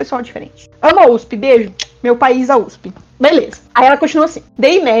 né? Sair com pessoal diferente. Amo a USP, beijo. Meu país, a USP. Beleza. Aí ela continua assim.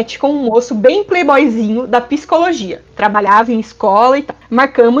 Dei match com um moço bem playboyzinho da psicologia. Trabalhava em escola e tal.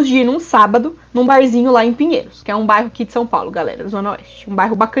 Marcamos de ir num sábado num barzinho lá em Pinheiros, que é um bairro aqui de São Paulo, galera, Zona Oeste. Um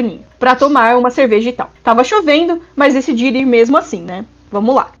bairro bacaninho. Pra tomar uma cerveja e tal. Tava chovendo, mas decidi ir mesmo assim, né?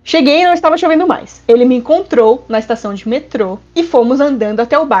 Vamos lá. Cheguei e não estava chovendo mais. Ele me encontrou na estação de metrô e fomos andando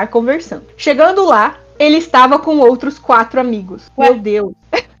até o bar conversando. Chegando lá, ele estava com outros 4 amigos. Ué? Meu Deus.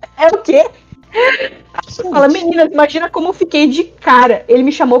 É o quê? Fala, meninas, imagina como eu fiquei de cara. Ele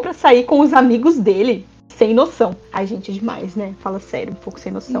me chamou pra sair com os amigos dele. Sem noção. Ai, gente, é demais, né? Fala sério, um pouco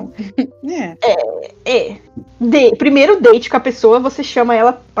sem noção. Primeiro date com a pessoa, você chama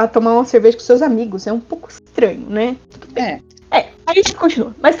ela pra tomar uma cerveja com seus amigos. É um pouco estranho, né? Aí a gente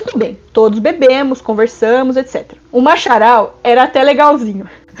continua. Mas tudo bem. Todos bebemos, conversamos, etc. O macharal era até legalzinho.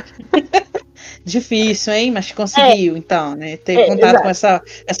 Difícil, hein? Mas conseguiu, então, né? Ter contato com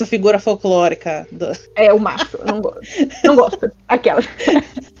essa figura folclórica. É, o macho. Não gosto. Aquela.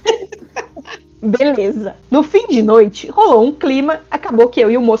 Beleza. No fim de noite, rolou um clima. Acabou que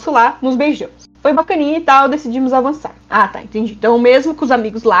eu e o moço lá nos beijamos. Foi bacaninha e tal, decidimos avançar. Ah, tá, entendi. Então, mesmo com os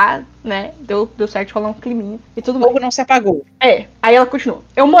amigos lá, né, deu certo de rolar um climinha e tudo mais. O fogo não se apagou. Aí ela continuou.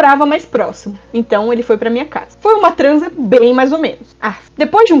 Eu morava mais próximo, então ele foi pra minha casa. Foi uma transa bem mais ou menos.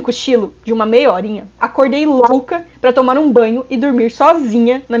 Depois de um cochilo, de uma meia horinha, acordei louca pra tomar um banho e dormir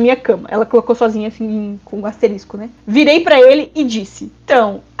sozinha na minha cama. Ela colocou sozinha, assim, com um asterisco, né? Virei pra ele e disse,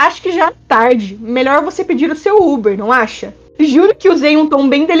 então, acho que já é tarde. Melhor você pedir o seu Uber, não acha? Juro que usei um tom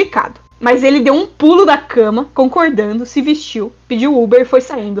bem delicado. Mas ele deu um pulo da cama, concordando, se vestiu, pediu Uber e foi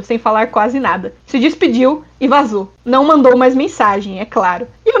saindo, sem falar quase nada. Se despediu e vazou. Não mandou mais mensagem, é claro.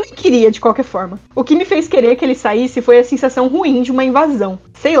 E eu nem queria, de qualquer forma. O que me fez querer que ele saísse foi a sensação ruim de uma invasão.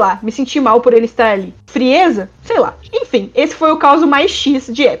 Sei lá, me senti mal por ele estar ali. Frieza? Sei lá. Enfim, esse foi o caso mais X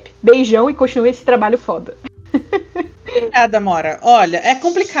de app. Beijão e continue esse trabalho foda. Obrigada, Mora. Olha, é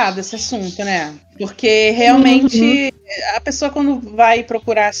complicado esse assunto, né? Porque realmente a pessoa, quando vai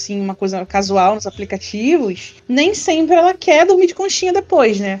procurar assim uma coisa casual nos aplicativos, nem sempre ela quer dormir de conchinha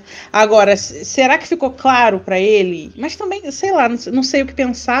depois, né? Agora, será que ficou claro pra ele? Mas também, sei lá, não sei o que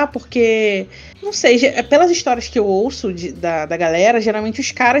pensar, porque não sei, pelas histórias que eu ouço da galera, geralmente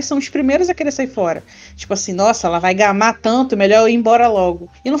os caras são os primeiros a querer sair fora. Tipo assim, nossa, ela vai gamar tanto, melhor eu ir embora logo.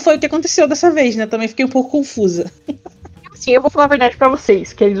 E não foi o que aconteceu dessa vez, né? Também fiquei um pouco confusa. Sim, eu vou falar a verdade pra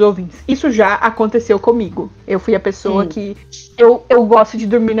vocês, queridos ouvintes. Isso já aconteceu comigo. Eu fui a pessoa que... Eu gosto de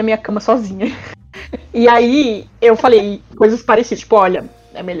dormir na minha cama sozinha. E aí, eu falei coisas parecidas. Tipo, olha,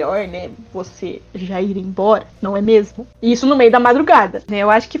 é melhor, né, você já ir embora, não é mesmo? E isso no meio da madrugada, né?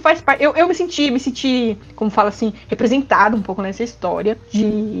 Eu acho que faz parte... Eu me senti, como fala assim, representado um pouco nessa história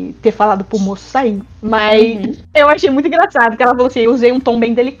de ter falado pro moço sair. Mas eu achei muito engraçado que ela falou assim, eu usei um tom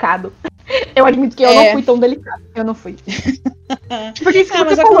bem delicado. Eu admito que eu não fui tão delicada. Eu não fui. Porque isso que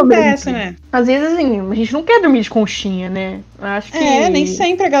mas você falou acontece, mesmo, né? Às vezes, assim, a gente não quer dormir de conchinha, né? Acho que... Nem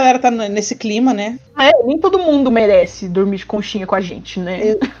sempre a galera tá nesse clima, né? Nem todo mundo merece dormir de conchinha com a gente,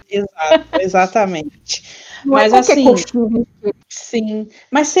 né? Exatamente. Não Mas é qualquer assim, conchinha. sim.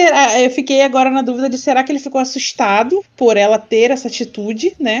 Mas eu fiquei agora na dúvida de será que ele ficou assustado por ela ter essa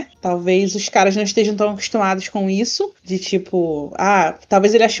atitude, né? Talvez os caras não estejam tão acostumados com isso. De tipo,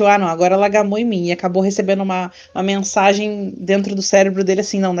 talvez ele achou, não, agora ela gamou em mim. E acabou recebendo uma mensagem dentro do cérebro dele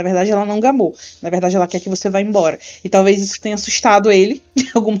assim, não, na verdade ela não gamou. Na verdade ela quer que você vá embora. E talvez isso tenha assustado ele, de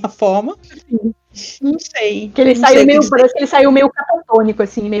alguma forma. Sim. Não sei. Que ele saiu parece que ele saiu meio catatônico,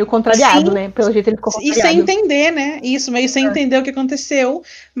 assim, meio contrariado, sim, né? Pelo jeito ele ficou contrariado. E sem entender, né? Isso, meio sem entender o que aconteceu.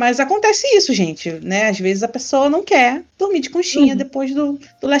 Mas acontece isso, gente, né? Às vezes a pessoa não quer dormir de conchinha depois do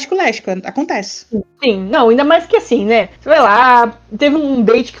lesco-lesco. Acontece. Sim, não, ainda mais que assim, né? Você vai lá, teve um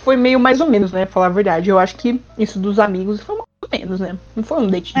date que foi meio mais ou menos, né? Pra falar a verdade. Eu acho que isso dos amigos foi mais ou menos, né? Não foi um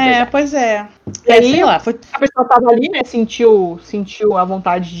date de verdade. Pois é. E aí, sei lá, a pessoa tava ali, né? Sentiu a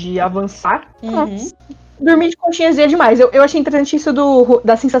vontade de avançar. Dormir de conchinha é demais. Eu achei interessante isso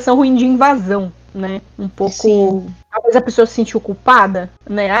da sensação ruim de invasão, né? Um pouco. Sim. Talvez a pessoa se sentiu culpada,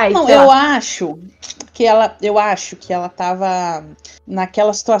 né? Não, eu acho que ela tava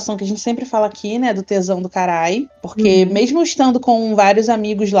naquela situação que a gente sempre fala aqui, né? Do tesão do carai. Porque mesmo estando com vários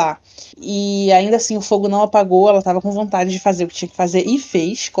amigos lá, e ainda assim o fogo não apagou, ela tava com vontade de fazer o que tinha que fazer e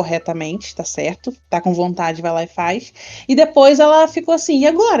fez corretamente, tá certo? Tá com vontade, vai lá e faz. E depois ela ficou assim, e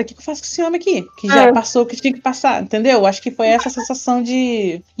agora? O que eu faço com esse homem aqui? Que já passou o que tinha que passar, entendeu? Acho que foi essa sensação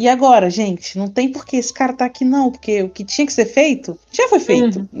de... E agora, gente? Não tem por que esse cara tá aqui não, porque o que tinha que ser feito, já foi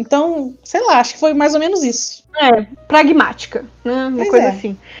feito. Então, sei lá, acho que foi mais ou menos isso. Pragmática, né? Uma coisa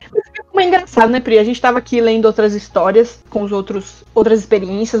assim. Mas ficou engraçado, né, Pri? A gente tava aqui lendo outras histórias com outras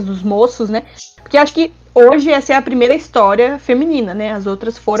experiências dos moços, né? Porque acho que hoje essa é a primeira história feminina, né? As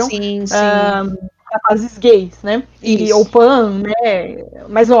outras foram rapazes gays, né? Ou pan, né?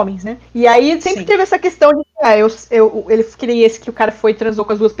 Mais homens, né? E aí sempre teve essa questão de ele queria que o cara foi e transou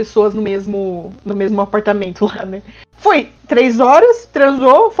com as duas pessoas no mesmo apartamento lá, né? Foi 3 horas,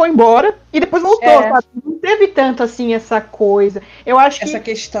 transou, foi embora e depois voltou, sabe? Não teve tanto assim essa coisa. Eu acho que essa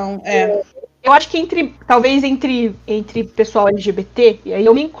questão eu acho que talvez entre pessoal LGBT, e aí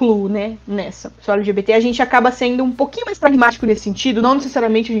eu me incluo, né, nessa, pessoal LGBT, a gente acaba sendo um pouquinho mais pragmático nesse sentido, não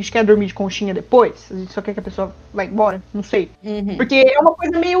necessariamente a gente quer dormir de conchinha depois, a gente só quer que a pessoa vá embora, não sei. Porque é uma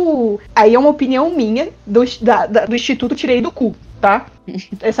coisa meio... Aí é uma opinião minha do Instituto Tirei do Cu, tá?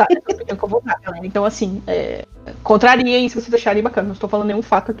 Essa opinião que eu vou dar, galera. Então, assim, contrariem se vocês acharem bacana, não estou falando nenhum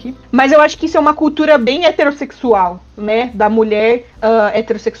fato aqui. Mas eu acho que isso é uma cultura bem heterossexual, né? Da mulher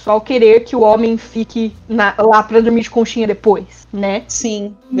heterossexual querer que o homem fique lá pra dormir de conchinha depois, né?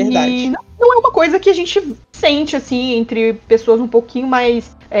 Sim, verdade. E não é uma coisa que a gente sente, assim, entre pessoas um pouquinho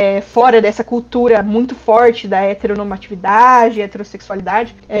mais fora dessa cultura muito forte da heteronormatividade,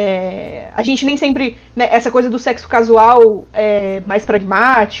 heterossexualidade. A gente nem sempre... Né, essa coisa do sexo casual é mais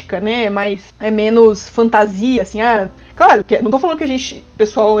pragmática, né? Menos fantasia, assim, claro, não tô falando que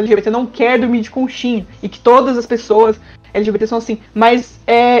pessoal LGBT não quer dormir de conchinha, e que todas as pessoas LGBT são assim, mas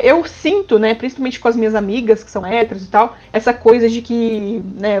eu sinto, né, principalmente com as minhas amigas que são héteros e tal, essa coisa de que,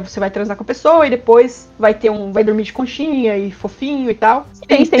 né, você vai transar com a pessoa e depois vai dormir de conchinha e fofinho e tal.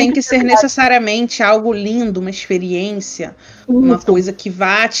 Tem que ser necessariamente algo lindo, uma experiência, uma coisa que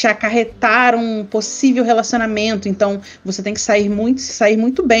vá te acarretar um possível relacionamento. Então, você tem que sair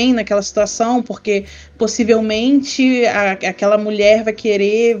muito bem naquela situação, porque possivelmente aquela mulher vai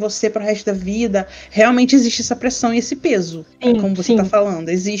querer você pro resto da vida. Realmente existe essa pressão e esse peso, como você tá falando.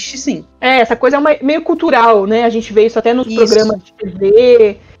 Existe, sim. Essa coisa é meio cultural, né? A gente vê isso até nos programas de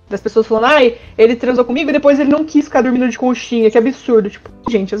TV, das pessoas falando, ele transou comigo e depois ele não quis ficar dormindo de conchinha, que absurdo. Tipo,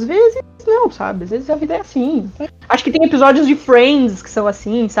 gente, às vezes não, sabe? Às vezes a vida é assim. Acho que tem episódios de Friends que são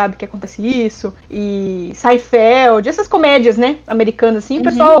assim, sabe? Que acontece isso. E Seinfeld, essas comédias, né? Americanas, assim. O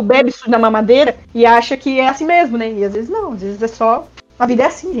pessoal bebe isso na mamadeira e acha que é assim mesmo, né? E às vezes não, às vezes é só... A vida é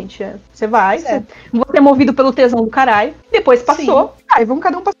assim, gente. Você vai, você é movido pelo tesão do caralho. Depois passou. Aí vamos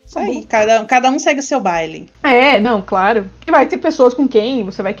cada um passar. Isso aí, cada um segue o seu baile. Não, claro. E vai ter pessoas com quem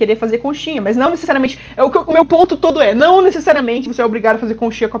você vai querer fazer conchinha, mas não necessariamente. O meu ponto todo não necessariamente você é obrigado a fazer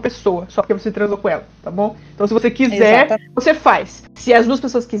conchinha com a pessoa, só porque você transou com ela, tá bom? Então se você quiser, você faz. Se as duas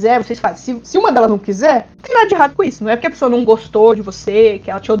pessoas quiserem, vocês fazem. Se uma delas não quiser, não tem nada de errado com isso. Não é porque a pessoa não gostou de você, que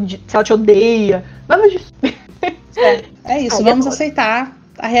ela te odeia. Nada disso. É isso, vamos aceitar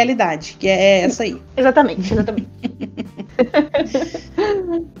a realidade, que é essa aí. Exatamente.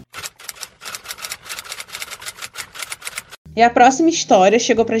 E a próxima história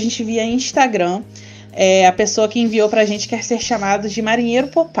chegou pra gente via Instagram. A pessoa que enviou pra gente quer ser chamado de Marinheiro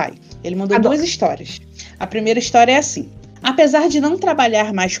Popeye. Ele mandou duas histórias. A primeira história é assim. Apesar de não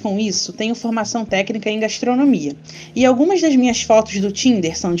trabalhar mais com isso, tenho formação técnica em gastronomia. E algumas das minhas fotos do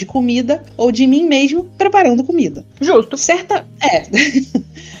Tinder são de comida ou de mim mesmo preparando comida. Justo.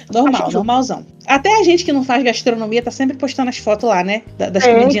 Normalzão. Até a gente que não faz gastronomia tá sempre postando as fotos lá, né? Das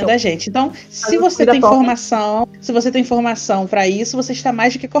comidinhas então. da gente. Então, se você tem informação pra isso, você está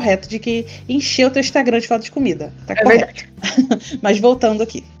mais do que correto de que encher o teu Instagram de fotos de comida. Tá correto. Verdade. Mas voltando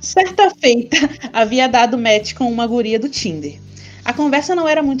aqui. Certa feita, havia dado match com uma guria do Tinder. A conversa não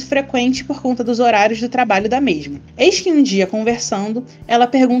era muito frequente por conta dos horários do trabalho da mesma. Eis que um dia, conversando, ela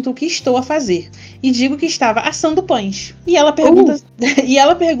pergunta o que estou a fazer. E digo que estava assando pães. E ela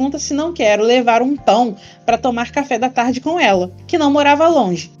pergunta se não quero levar um pão para tomar café da tarde com ela, que não morava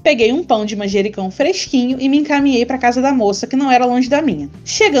longe. Peguei um pão de manjericão fresquinho e me encaminhei para casa da moça, que não era longe da minha.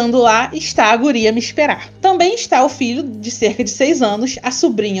 Chegando lá, está a guria a me esperar. Também está o filho, de cerca de 6 anos, a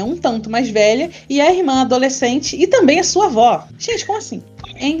sobrinha um tanto mais velha e a irmã adolescente e também a sua avó. Gente, como assim?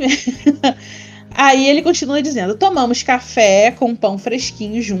 Aí ele continua dizendo: tomamos café com pão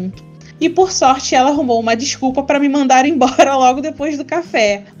fresquinho junto. E por sorte ela arrumou uma desculpa para me mandar embora logo depois do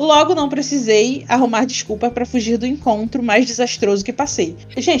café. Logo não precisei arrumar desculpa para fugir do encontro mais desastroso que passei.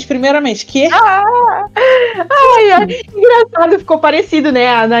 Gente, primeiramente, que... Engraçado, ficou parecido,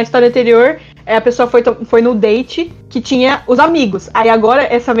 né? Na história anterior, a pessoa foi no date que tinha os amigos. Aí agora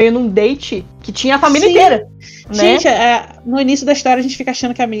essa veio num date que tinha a família inteira. Né? Gente, no início da história a gente fica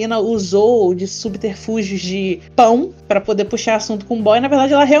achando que a menina usou de subterfúgios de pão pra poder puxar assunto com o boy. Na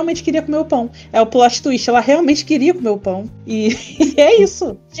verdade, ela realmente queria comer o pão. É o plot twist, ela realmente queria comer o pão. E é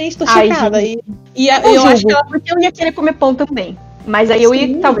isso. Gente, tô chocada. Eu acho que ela porque eu ia querer comer pão também. Mas aí eu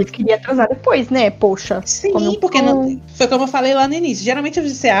talvez queria atrasar depois, né? Poxa. Sim, porque não, foi como eu falei lá no início. Geralmente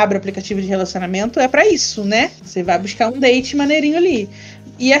você abre o aplicativo de relacionamento é pra isso, né? Você vai buscar um date maneirinho ali.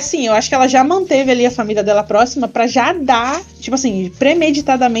 E assim, eu acho que ela já manteve ali a família dela próxima pra já dar, tipo assim,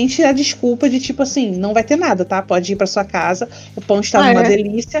 premeditadamente a desculpa de tipo assim, não vai ter nada, tá? Pode ir pra sua casa, o pão está uma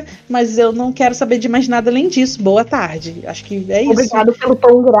delícia, mas eu não quero saber de mais nada além disso. Boa tarde. Acho que é isso. Obrigado pelo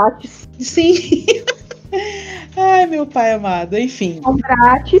pão grátis. Sim. Ai, meu pai amado. Enfim. Pão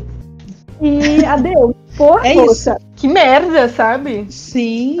grátis e adeus. Porra, isso. Que merda, sabe?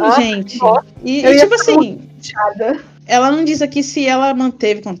 Sim, gente. Nossa. E tipo assim... Ela não diz aqui se ela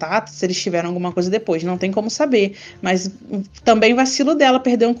manteve contato, se eles tiveram alguma coisa depois. Não tem como saber. Mas também vacilo dela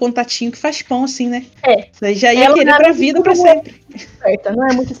perder um contatinho que faz pão, assim, né? Você já ia querer pra vida pra sempre. Não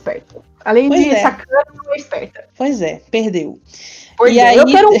é muito esperta. Além de sacana, não é esperta. Pois é, perdeu. Pois aí... Eu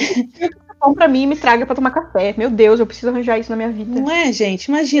quero pão pra mim e me traga pra tomar café. Meu Deus, eu preciso arranjar isso na minha vida. Não é, gente?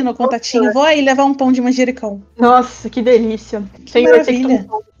 Imagina o contatinho. Vou aí levar um pão de manjericão. Nossa, que delícia. Que maravilha.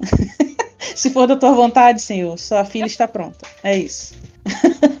 Se for da tua vontade, Senhor, sua filha está pronta. É isso.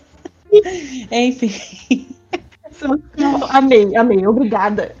 Enfim. Amei.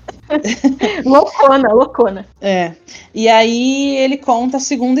 Obrigada. Loucona. E aí ele conta a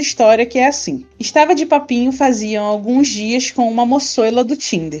segunda história, que é assim. Estava de papinho faziam alguns dias com uma moçoila do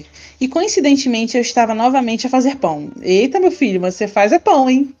Tinder. E coincidentemente eu estava novamente a fazer pão. Eita, meu filho, mas você faz pão,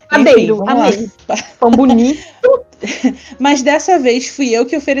 hein? Adeiro, amei. Pão bonito. Mas dessa vez fui eu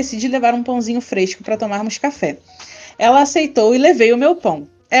que ofereci de levar um pãozinho fresco para tomarmos café. Ela aceitou e levei o meu pão.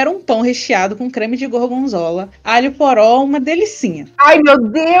 Era um pão recheado com creme de gorgonzola, alho poró, uma delicinha. Ai, meu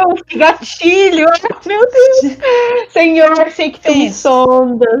Deus, que gatilho! Meu Deus! Senhor, sei que tem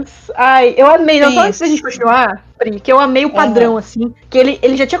sondas. Ai, eu amei. Não, só antes da gente continuar, Pri, que eu amei o padrão, assim. Que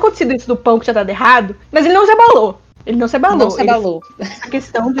ele já tinha acontecido isso do pão que tinha dado errado, mas ele não se abalou. A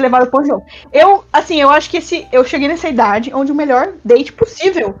questão de levar o pão junto. Eu acho que eu cheguei nessa idade onde o melhor date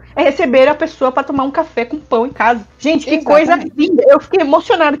possível é receber a pessoa pra tomar um café com pão em casa. Gente, que coisa linda. Eu fiquei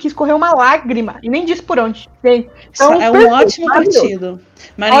emocionada que escorreu uma lágrima. E nem disse por onde. Então, é um ótimo partido.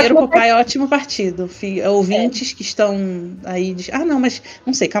 Marinheiro Popeye, ótimo partido. Ouvintes que estão aí... não, mas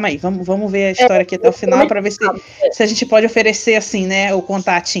não sei, calma aí. Vamos ver a história aqui até o final pra ver se a gente pode oferecer assim, né, o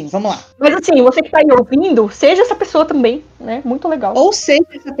contatinho. Vamos lá. Mas assim, você que tá aí ouvindo, seja essa pessoa também, né? Muito legal. Ou seja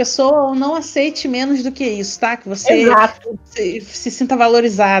essa pessoa, ou não aceite menos do que isso, tá? Que você se sinta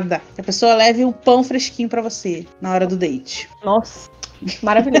valorizada. Que a pessoa leve um pão fresquinho pra você na hora do date. Nossa,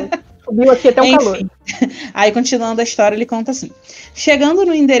 maravilhoso. Subiu aqui até o calor. Aí, continuando a história, ele conta assim. Chegando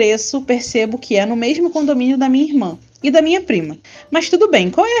no endereço, percebo que é no mesmo condomínio da minha irmã e da minha prima. Mas tudo bem,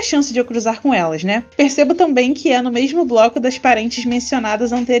 qual é a chance de eu cruzar com elas, né? Percebo também que é no mesmo bloco das parentes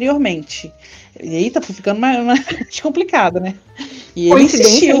mencionadas anteriormente. Eita, tá ficando mais complicado, né? E ele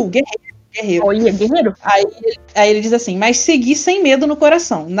insistiu, Guerreiro. Olha, guerreiro. Aí ele diz assim: mas segui sem medo no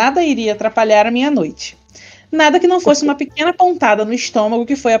coração. Nada iria atrapalhar a minha noite. Nada que não fosse uma pequena pontada no estômago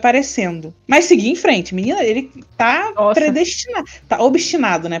que foi aparecendo. Mas segui em frente. Menina, ele tá predestinado. Tá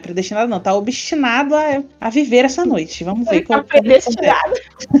obstinado, né? Predestinado não. Tá obstinado a viver essa noite. Vamos ver como predestinado.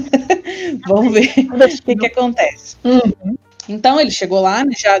 Vamos ver o que acontece. Então ele chegou lá,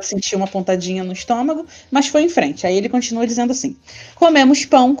 já sentiu uma pontadinha no estômago, mas foi em frente. Aí ele continua dizendo assim: comemos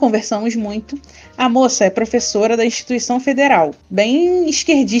pão, conversamos muito. A moça é professora da instituição federal, bem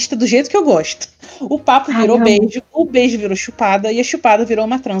esquerdista do jeito que eu gosto. O papo virou beijo, o beijo virou chupada e a chupada virou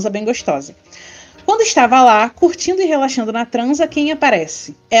uma transa bem gostosa. Quando estava lá, curtindo e relaxando na transa, quem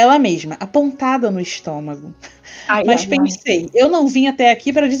aparece? Ela mesma, apontada no estômago. Mas pensei, eu não vim até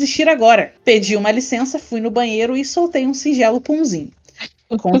aqui para desistir agora. Pedi uma licença, fui no banheiro e soltei um singelo punzinho.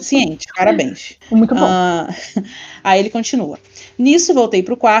 Consciente, parabéns. Muito bom. Aí ele continua. Nisso voltei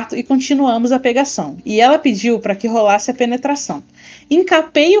pro quarto e continuamos a pegação. E ela pediu para que rolasse a penetração.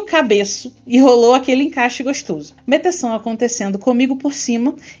 Encapei o cabeço e rolou aquele encaixe gostoso. Meteção acontecendo comigo por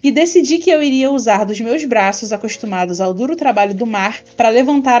cima e decidi que eu iria usar dos meus braços acostumados ao duro trabalho do mar para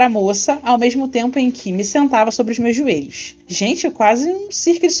levantar a moça ao mesmo tempo em que me sentava sobre os meus joelhos. Gente, quase um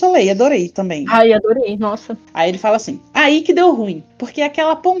Cirque du Soleil, adorei também. Ai, adorei, nossa. Aí ele fala assim: aí que deu ruim, porque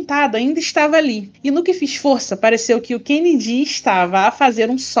aquela pontada ainda estava ali. E no que fiz força, pareceu que o Kennedy estava a fazer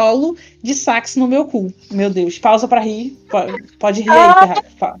um solo de sax no meu cu. Meu Deus, pausa pra rir. Pode rir aí,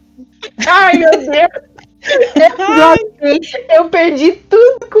 Ferrari. Ai, meu Deus. Eu perdi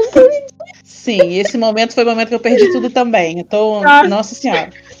tudo com o Kennedy. Sim, esse momento foi o momento que eu perdi tudo também. Eu tô... Nossa Senhora.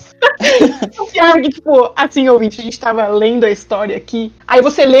 O pior é que, tipo, assim, ouvinte, a gente tava lendo a história aqui. Aí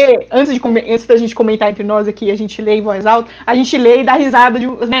você lê, antes da gente comentar entre nós aqui, a gente lê em voz alta, a gente lê e dá risada,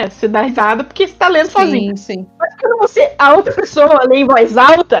 né? Você dá risada porque você tá lendo sozinho. Sim. Mas quando a outra pessoa lê em voz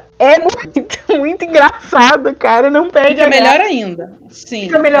alta, é muito engraçado, cara. Não perde fica melhor ainda. Sim,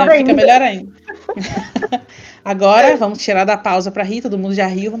 fica melhor ainda. Agora, vamos tirar da pausa pra rir, todo mundo já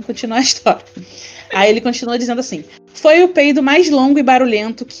riu, vamos continuar a história. Aí ele continua dizendo assim: foi o peido mais longo e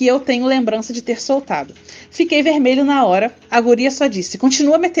barulhento que eu tenho lembrança de ter soltado. Fiquei vermelho na hora, a guria só disse: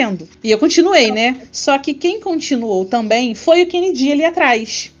 continua metendo. E eu continuei, né? Só que quem continuou também foi o Kennedy ali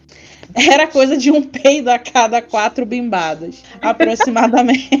atrás. Era coisa de um peido a cada 4 bimbadas,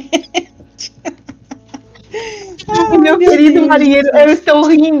 aproximadamente. Ai, meu querido Deus, marinheiro, eu estou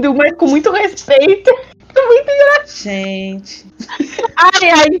rindo, mas com muito respeito. Muito engraçado. Gente.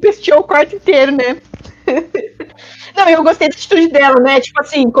 Ai, empesteou o quarto inteiro, né? Não, eu gostei da atitude dela, né? Tipo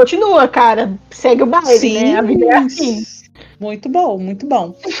assim, continua, cara. Segue o baile, sim, né? A vida é assim. Muito bom, muito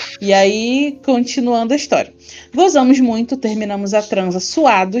bom. E aí, continuando a história. Gozamos muito, terminamos a transa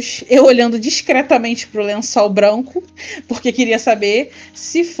suados, eu olhando discretamente pro lençol branco, porque queria saber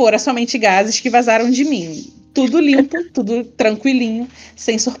se fora somente gases que vazaram de mim. Tudo limpo, tudo tranquilinho,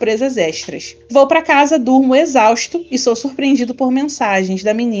 sem surpresas extras. Vou pra casa, durmo exausto e sou surpreendido por mensagens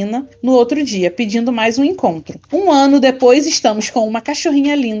da menina no outro dia, pedindo mais um encontro. 1 ano depois, estamos com uma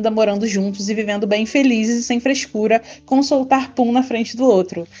cachorrinha linda, morando juntos e vivendo bem felizes e sem frescura, com soltar pum na frente do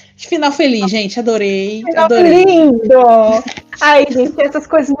outro. Final feliz, gente. Adorei. Adorei. Lindo! Ai, gente, essas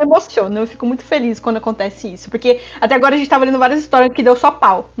coisas me emocionam. Eu fico muito feliz quando acontece isso. Porque até agora a gente tava lendo várias histórias que deu só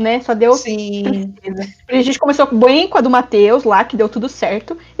pau, né? Só deu. Sim. A gente começou bem com a do Matheus lá, que deu tudo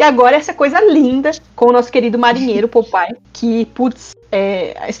certo. E agora essa coisa linda com o nosso querido marinheiro, Popeye. Que, putz,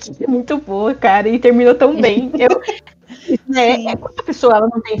 a história é muito boa, cara. E terminou tão bem. Quando a pessoa ela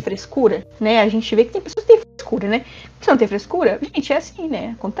não tem frescura, né? A gente vê que tem pessoas que têm frescura, né? Se não tem frescura, gente, é assim,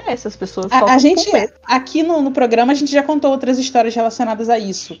 né? Acontece, as pessoas a gente, aqui no programa, a gente já contou outras histórias relacionadas a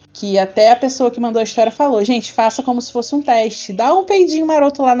isso. Que até a pessoa que mandou a história falou: gente, faça como se fosse um teste. Dá um peidinho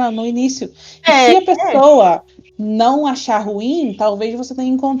maroto lá no início. E se a pessoa não achar ruim, talvez você tenha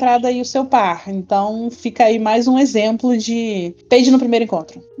encontrado aí o seu par. Então fica aí mais um exemplo de peide no primeiro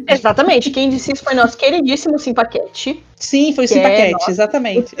encontro. Exatamente. Quem disse isso foi nosso queridíssimo Simpaquete. Sim, foi o Simpaquete,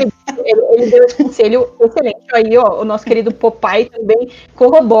 exatamente. Ele deu esse conselho excelente. Aí, ó, o nosso querido Popeye também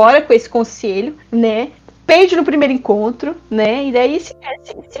corrobora com esse conselho, né? Peide no primeiro encontro, né? E daí, se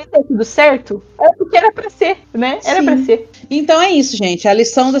der tudo certo, é porque era pra ser, né? Era pra ser. Então é isso, gente. A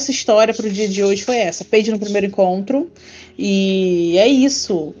lição dessa história pro dia de hoje foi essa. Peide no primeiro encontro. E é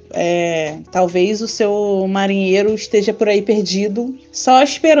isso. Talvez o seu marinheiro esteja por aí perdido, só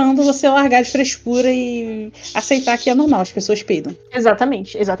esperando você largar de frescura e aceitar que é normal, as pessoas peidam.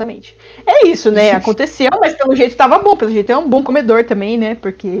 Exatamente. É isso, né? Aconteceu, mas pelo jeito tava bom. Pelo jeito é um bom comedor também, né?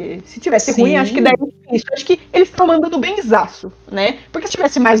 Porque se tivesse ruim, acho que daí isso. Acho que eles estão mandando benzaço, né? Porque se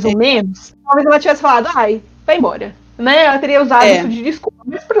tivesse mais ou menos, talvez ela tivesse falado: ai, vai embora. né? Ela teria usado É. isso de desculpa.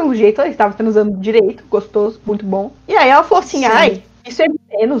 Mas pelo jeito ela estava transando direito, gostoso, muito bom. E aí ela falou assim, Sim. ai, isso é de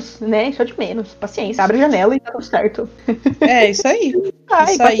menos, né? Isso é de menos. Paciência, abre a janela e tá tudo certo. É, isso aí.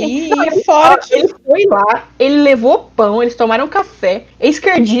 Ai, Isso aí, paciência. Não, e fora que... ele foi lá, ele levou pão, eles tomaram café,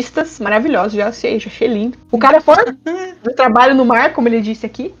 esquerdistas maravilhosos, já achei lindo. O cara foi do trabalho no mar, como ele disse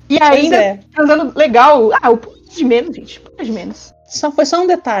aqui, e ainda é. transando legal. Ah, o pouco de menos, gente, o pouco de menos. Foi só um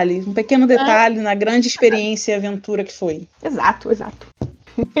detalhe, um pequeno detalhe na grande experiência e aventura que foi. Exato.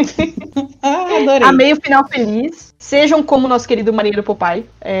 Adorei. Amei o final feliz. Sejam como nosso querido marinheiro Popeye.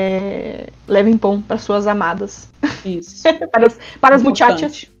 Levem pão para suas amadas. Isso. para as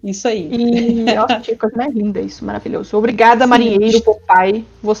muchachas. Isso aí. E, nossa, que coisa mais linda isso, maravilhoso. Obrigada, marinheiro Popeye.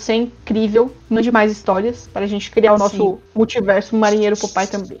 Você é incrível. Mande mais histórias para a gente criar o nosso multiverso marinheiro Popeye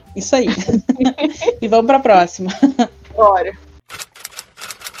também. Isso aí. E vamos para a próxima. Bora.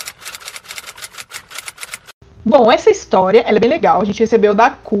 Bom, essa história ela é bem legal. A gente recebeu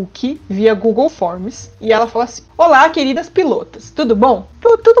da Cookie via Google Forms. E ela falou assim: olá, queridas pilotas. Tudo bom?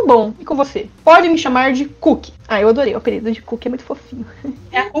 Tudo bom. E com você? Pode me chamar de Cookie. Ah, eu adorei. O apelido de Cookie é muito fofinho.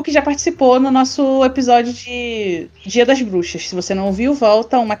 A Cookie já participou no nosso episódio de Dia das Bruxas. Se você não ouviu,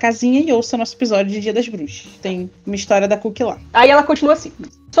 volta uma casinha e ouça o nosso episódio de Dia das Bruxas. Tem uma história da Cookie lá. Aí ela continua assim: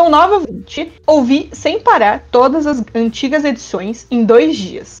 sou nova ouvinte, ouvi sem parar todas as antigas edições em 2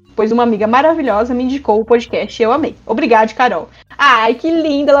 dias, pois uma amiga maravilhosa me indicou o podcast e eu amei. Obrigada, Carol. Ai, que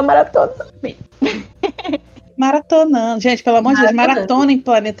linda, ela maratona também. Maratonando. Gente, pelo amor de Deus, maratona em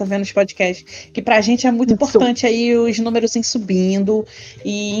Planeta Vênus Podcast, que pra gente é muito importante aí os números em subindo.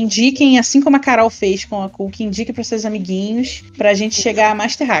 E indiquem, assim como a Carol fez com a Cookie, indiquem pros seus amiguinhos pra gente chegar a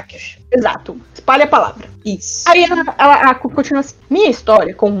mais terráqueos. Exato. Espalhe a palavra. Isso. Aí a Cookie continua assim: minha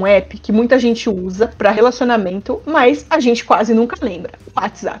história com um app que muita gente usa pra relacionamento, mas a gente quase nunca lembra. O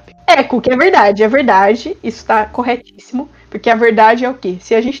WhatsApp. Cookie, é verdade. Isso tá corretíssimo. Porque a verdade é o quê?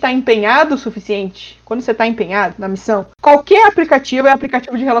 Se a gente tá empenhado o suficiente, quando você tá empenhado na missão, qualquer aplicativo é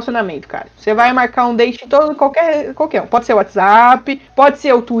aplicativo de relacionamento, cara. Você vai marcar um date em qualquer um. Pode ser o WhatsApp, pode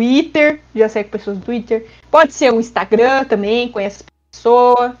ser o Twitter, já segue pessoas no Twitter, pode ser o Instagram também, conhece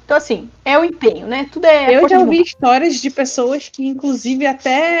pessoa. Então, assim, é o empenho, né? Tudo é. Eu já ouvi histórias de pessoas que, inclusive,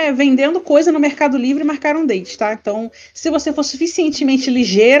 até vendendo coisa no Mercado Livre, marcaram date, tá? Então, se você for suficientemente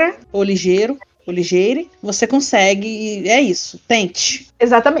ligeira ou ligeiro, ou ligeire, você consegue, e é isso, tente.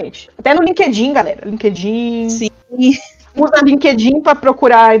 Exatamente. Até no LinkedIn, galera. LinkedIn. Sim. Usa LinkedIn pra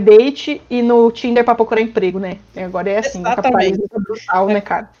procurar date e no Tinder pra procurar emprego, né? Agora é assim, exatamente. O capitalismo é brutal, né,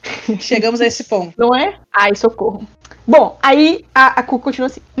 cara? Chegamos a esse ponto. Não é? Ai, socorro. Bom, aí a Cu continua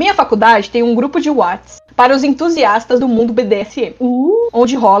assim: minha faculdade tem um grupo de WhatsApp para os entusiastas do mundo BDSM,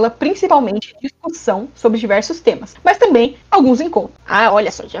 onde rola principalmente discussão sobre diversos temas, mas também alguns encontros. Ah,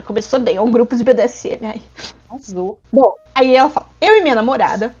 olha só, já começou bem, é um grupo de BDSM. Ai. Bom, aí ela fala: eu e minha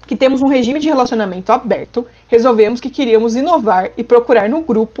namorada, que temos um regime de relacionamento aberto, resolvemos que queríamos inovar e procurar no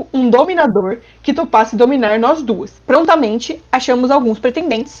grupo um dominador que topasse dominar nós duas. Prontamente, achamos alguns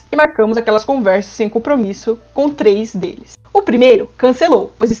pretendentes e marcamos aquelas conversas sem compromisso com 3 deles. O primeiro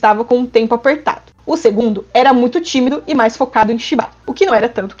cancelou, pois estava com um tempo apertado. O segundo era muito tímido e mais focado em chibar, o que não era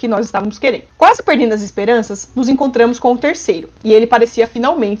tanto o que nós estávamos querendo. Quase perdendo as esperanças, nos encontramos com o terceiro, e ele parecia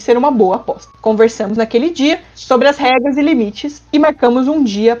finalmente ser uma boa aposta. Conversamos naquele dia sobre as regras e limites e marcamos um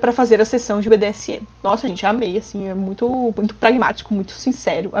dia para fazer a sessão de BDSM. Nossa, gente, amei, assim, é muito, muito pragmático, muito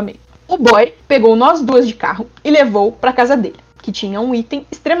sincero, amei. O boy pegou nós duas de carro e levou para casa dele, que tinha um item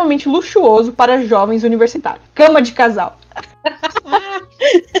extremamente luxuoso para jovens universitários: cama de casal.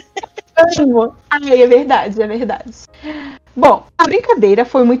 Ai, é verdade. Bom, a brincadeira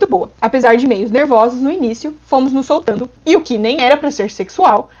foi muito boa. Apesar de meios nervosos no início, fomos nos soltando, e o que nem era pra ser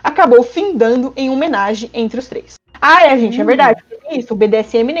sexual, acabou findando em homenagem entre os 3. Ah, gente, é verdade. Isso, o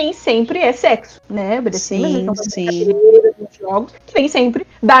BDSM nem sempre é sexo, né? O BDSM sim. Jogos que nem sempre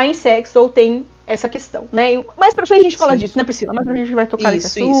dá em sexo ou tem essa questão, né? Mas pra frente a gente fala disso, né, Priscila? Mas pra gente vai tocar nesse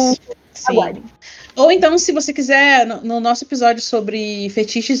assunto. Aguardem. Ou então, se você quiser, no nosso episódio sobre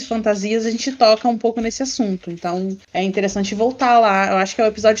fetiches e fantasias, a gente toca um pouco nesse assunto. Então, é interessante voltar lá. Eu acho que é o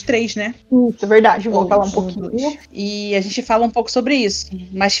episódio 3, né? Isso, é verdade. Vou falar um pouquinho. E a gente fala um pouco sobre isso.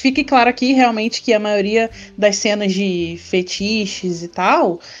 Mas fique claro aqui, realmente, que a maioria das cenas de fetiches e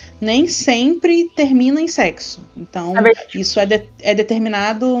tal, nem sempre termina em sexo. Então, isso é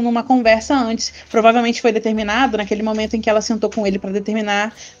determinado numa conversa antes. Provavelmente foi determinado naquele momento em que ela sentou com ele para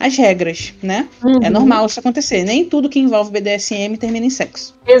determinar as regras. regras, né? É normal isso acontecer. Nem tudo que envolve BDSM termina em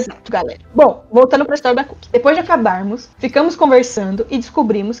sexo. Exato, galera. Bom, voltando pra história da Cookie. Depois de acabarmos, ficamos conversando e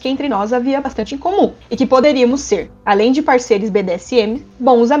descobrimos que entre nós havia bastante em comum. E que poderíamos ser, além de parceiros BDSM,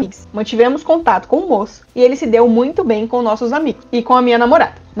 bons amigos. Mantivemos contato com o moço e ele se deu muito bem com nossos amigos e com a minha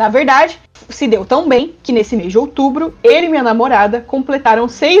namorada. Na verdade, se deu tão bem que nesse mês de outubro, ele e minha namorada completaram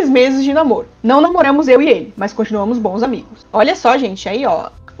 6 meses de namoro. Não namoramos eu e ele, mas continuamos bons amigos. Olha só, gente, aí ó,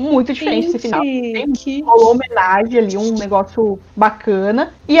 muito diferente esse final. Rolou homenagem ali, um negócio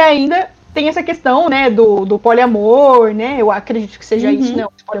bacana. E ainda tem essa questão, né, do poliamor, né? Eu acredito que seja isso, né?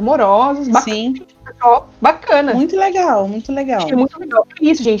 Os poliamorosos. Bacana. Sim. Ó, bacana. Muito legal, muito legal. É muito legal.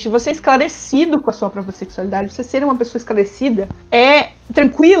 Isso, gente, você é esclarecido com a sua própria sexualidade, você ser uma pessoa esclarecida,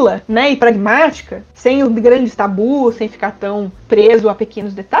 tranquila, né, e pragmática, sem grandes tabus, sem ficar tão preso a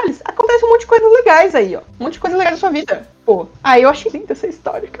pequenos detalhes, acontece um monte de coisas legais aí, ó. Um monte de coisa legal na sua vida. Pô, eu achei linda essa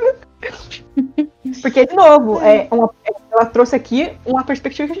história, cara. Porque, de novo, ela trouxe aqui uma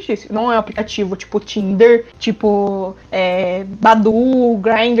perspectiva que a gente disse. Não é um aplicativo tipo Tinder, tipo Badoo,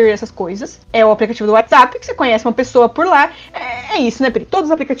 Grindr, essas coisas. É o aplicativo do WhatsApp, que você conhece uma pessoa por lá. É isso, né, Pri? Todos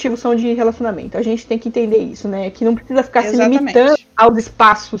os aplicativos são de relacionamento. A gente tem que entender isso, né? Que não precisa ficar se limitando aos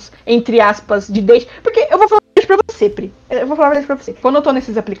espaços, entre aspas, de date. Porque eu vou falar pra você, Pri. Eu vou falar a verdade pra você. Quando eu tô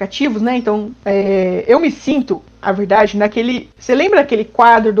nesses aplicativos, né, então, eu me sinto, a verdade, naquele... Você lembra daquele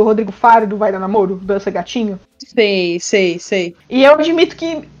quadro do Rodrigo Faro, do Vai Dar Namoro, Dança Gatinho? Sei. E eu admito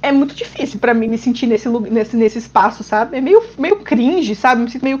que é muito difícil pra mim me sentir nesse espaço, sabe? É meio cringe, sabe? Me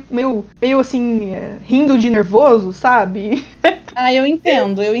sinto meio assim, rindo de nervoso, sabe? Eu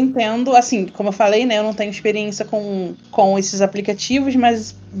entendo. Assim, como eu falei, né, eu não tenho experiência com esses aplicativos,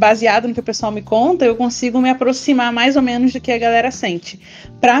 mas baseado no que o pessoal me conta, eu consigo me aproximar mais ou menos do que a galera sente.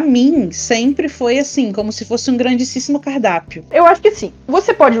 Pra mim, sempre foi assim, como se fosse um grandíssimo cardápio. Eu acho que sim.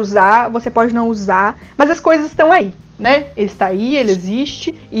 Você pode usar, você pode não usar, mas as coisas estão aí, né? Ele está aí, ele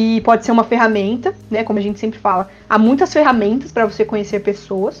existe e pode ser uma ferramenta, né? Como a gente sempre fala, há muitas ferramentas para você conhecer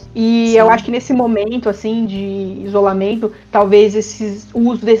pessoas e eu acho que nesse momento, assim, de isolamento, talvez o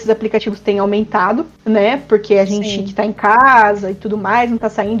uso desses aplicativos tenha aumentado, né? Porque a gente que tá em casa e tudo mais, não tá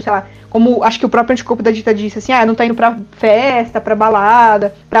saindo, sei lá, como acho que o próprio anticorpo da Dita disse, assim, não tá indo pra festa, pra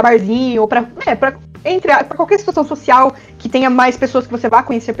balada, pra barzinho, ou pra qualquer situação social que tenha mais pessoas, que você vá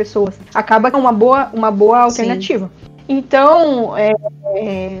conhecer pessoas, acaba com uma boa alternativa. Sim. Então,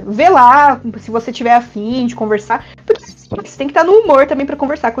 vê lá, se você tiver afim de conversar, porque você tem que estar no humor também pra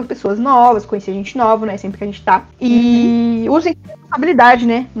conversar com as pessoas novas, conhecer gente nova, né, sempre que a gente tá. E usem responsabilidade,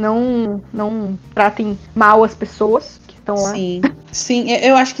 né, não tratem mal as pessoas que estão lá. Sim,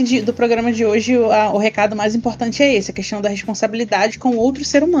 eu acho que do programa de hoje o recado mais importante é esse, a questão da responsabilidade com outro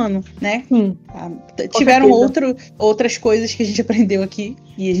ser humano, né? Sim. Tiveram outras coisas que a gente aprendeu aqui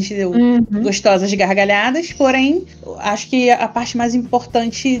e a gente deu gostosas gargalhadas, porém, acho que a parte mais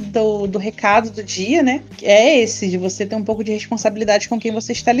importante do recado do dia, né, é esse, de você ter um pouco de responsabilidade com quem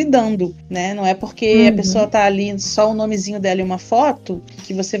você está lidando, né? Não é porque a pessoa tá ali só o nomezinho dela e uma foto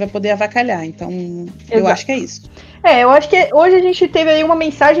que você vai poder avacalhar. Então, eu acho que é isso. Eu acho que hoje a gente teve aí uma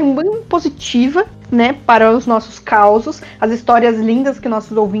mensagem muito positiva, né, para os nossos causos. As histórias lindas que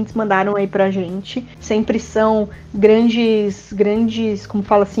nossos ouvintes mandaram aí pra gente sempre são grandes, como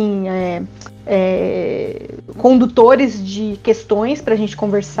fala assim, condutores de questões pra gente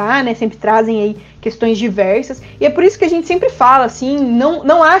conversar, né, sempre trazem aí questões diversas, e é por isso que a gente sempre fala, assim,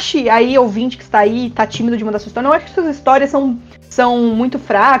 não ache aí, ouvinte que está aí, tá tímido de mandar sua história, não ache que suas histórias são muito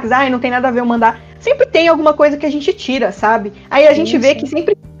fracas, não tem nada a ver eu mandar. Sempre tem alguma coisa que a gente tira, sabe? Aí a gente vê que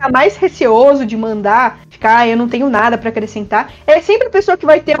sempre fica mais receoso de mandar, ficar, eu não tenho nada pra acrescentar. É sempre a pessoa que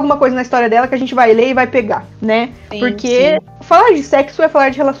vai ter alguma coisa na história dela que a gente vai ler e vai pegar, né? Porque falar de sexo é falar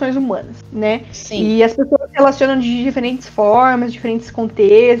de relações humanas, né? E as pessoas se relacionam de diferentes formas, diferentes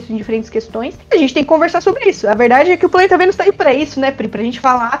contextos, em diferentes questões. E a gente tem que conversar sobre isso. A verdade é que o Planeta Vênus tá aí pra isso, né, Pri? Pra gente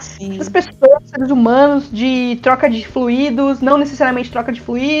falar das pessoas, seres humanos, de troca de fluidos, não necessariamente troca de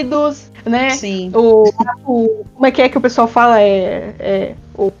fluidos, né? Como é que o pessoal fala?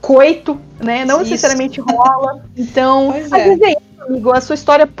 O coito, né? Não necessariamente rola. Então, às vezes é isso, amigo. A sua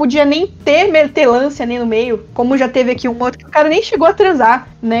história podia nem ter metelância nem no meio, como já teve aqui um outro que o cara nem chegou a transar,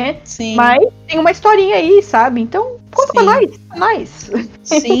 né? Mas tem uma historinha aí, sabe? Então, conta pra nós.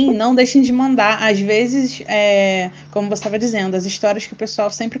 Sim, não deixem de mandar. Às vezes, como você estava dizendo, as histórias que o pessoal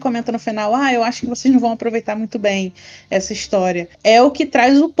sempre comenta no final, eu acho que vocês não vão aproveitar muito bem essa história. É o que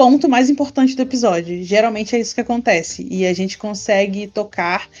traz o ponto mais importante do episódio. Geralmente é isso que acontece. E a gente consegue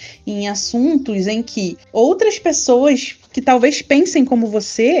tocar em assuntos em que outras pessoas que talvez pensem como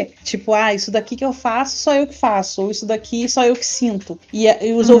você, tipo, isso daqui que eu faço, só eu que faço, ou isso daqui só eu que sinto. E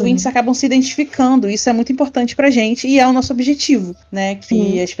os ouvintes acabam se identificando, isso é muito importante pra gente e é o nosso objetivo, né?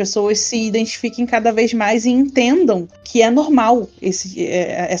 Que as pessoas se identifiquem cada vez mais e entendam que é normal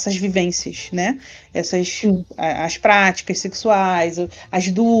essas vivências, né? As práticas sexuais, as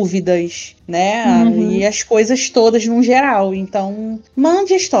dúvidas, né? E as coisas todas no geral. Então,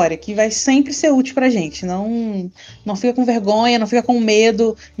 mande a história, que vai sempre ser útil pra gente. Não fica com vergonha, não fica com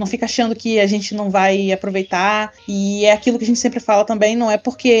medo, não fica achando que a gente não vai aproveitar. E é aquilo que a gente sempre fala também, não é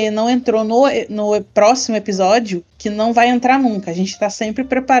porque não entrou no próximo episódio que não vai entrar nunca. A gente tá sempre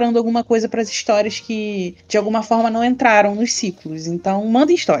preparando alguma coisa para as histórias que, de alguma forma, não entraram nos ciclos. Então,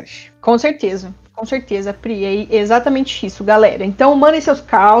 mandem histórias. Com certeza, Pri, é exatamente isso, galera. Então, mandem seus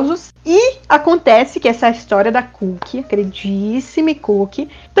causos. E acontece que essa história da Cookie, a queridíssima Cookie,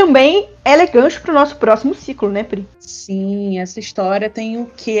 também ela é gancho pro nosso próximo ciclo, né, Pri? Sim, essa história tem o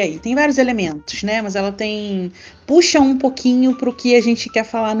quê aí? Tem vários elementos, né? Mas ela puxa um pouquinho pro que a gente quer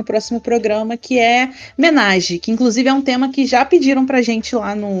falar no próximo programa, que é homenagem, que inclusive é um tema que já pediram pra gente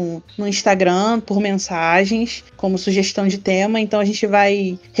lá no Instagram, por mensagens, como sugestão de tema. Então a gente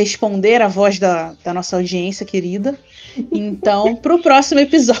vai responder a voz da nossa audiência querida. Então, pro próximo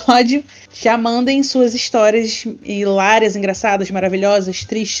episódio, já mandem suas histórias hilárias, engraçadas, maravilhosas,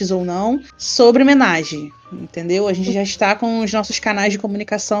 tristes ou não, sobre homenagem, entendeu? A gente já está com os nossos canais de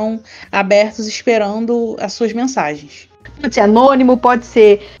comunicação abertos, esperando as suas mensagens. Pode ser anônimo, pode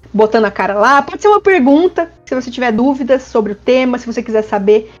ser botando a cara lá, pode ser uma pergunta, se você tiver dúvidas sobre o tema, se você quiser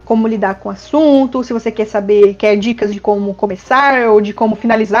saber como lidar com o assunto, se você quer dicas de como começar ou de como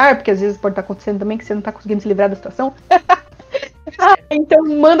finalizar, porque às vezes pode estar acontecendo também que você não está conseguindo se livrar da situação. Então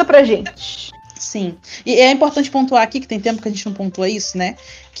manda pra gente. Sim, e é importante pontuar aqui, que tem tempo que a gente não pontua isso, né?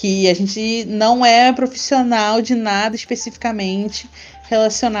 Que a gente não é profissional de nada especificamente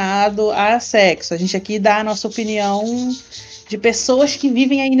relacionado a sexo. A gente aqui dá a nossa opinião de pessoas que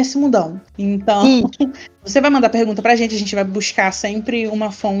vivem aí nesse mundão. Então, você vai mandar pergunta pra gente, a gente vai buscar sempre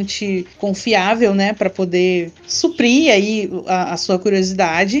uma fonte confiável, né, pra poder suprir aí a sua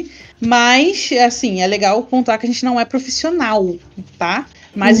curiosidade. Mas, assim, é legal pontuar que a gente não é profissional, tá?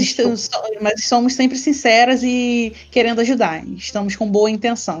 Mas somos sempre sinceras e querendo ajudar. Estamos com boa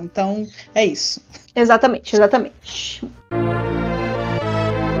intenção. Então, é isso. Exatamente.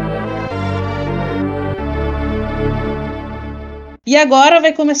 E agora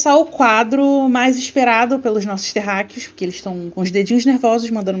vai começar o quadro mais esperado pelos nossos terráqueos, porque eles estão com os dedinhos nervosos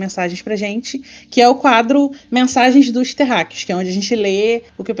mandando mensagens pra gente, que é o quadro Mensagens dos Terráqueos, que é onde a gente lê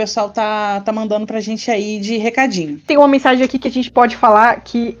o que o pessoal tá mandando pra gente aí de recadinho. Tem uma mensagem aqui que a gente pode falar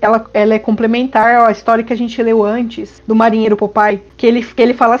que ela é complementar à história que a gente leu antes, do marinheiro Popeye, que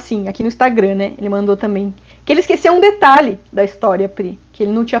ele fala assim, aqui no Instagram, né? Ele mandou também, que ele esqueceu um detalhe da história, Pri, que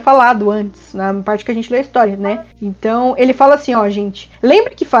ele não tinha falado antes, na parte que a gente leu a história, né? Então, ele fala assim, gente,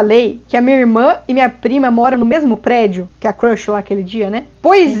 lembra que falei que a minha irmã e minha prima moram no mesmo prédio que a crush lá aquele dia, né?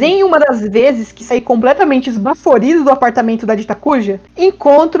 Pois em uma das vezes que saí completamente esbaforido do apartamento da dita cuja,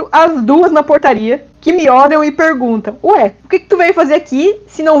 encontro as duas na portaria, que me olham e perguntam, ué, o que tu veio fazer aqui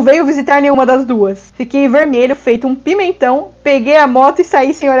se não veio visitar nenhuma das duas? Fiquei vermelho, feito um pimentão, peguei a moto e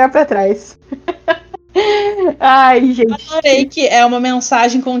saí sem olhar pra trás. Ai, gente. Adorei que é uma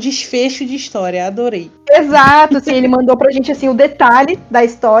mensagem com desfecho de história, adorei. Exato, assim, ele mandou pra gente assim o detalhe da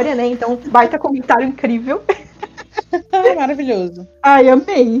história, né? Então, baita comentário incrível. Maravilhoso. Ai,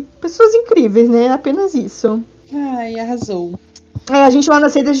 amei. Pessoas incríveis, né? Apenas isso. Ai, arrasou. A gente lá na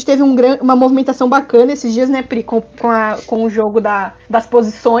sede, a gente teve uma movimentação bacana esses dias, né, Pri? Com o jogo das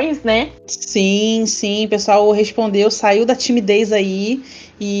posições, né? Sim, o pessoal respondeu, saiu da timidez aí.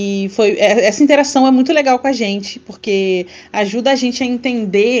 E essa interação é muito legal com a gente, porque ajuda a gente a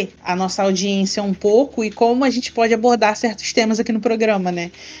entender a nossa audiência um pouco e como a gente pode abordar certos temas aqui no programa,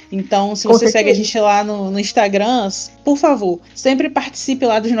 né? Então, se você segue a gente lá no Instagram, por favor, sempre participe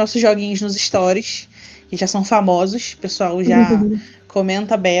lá dos nossos joguinhos nos stories, que já são famosos, o pessoal já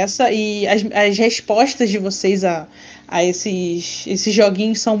comenta a beça, e as respostas de vocês a esses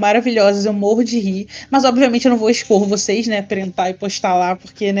joguinhos são maravilhosos, eu morro de rir, mas obviamente eu não vou expor vocês, né, printar e postar lá,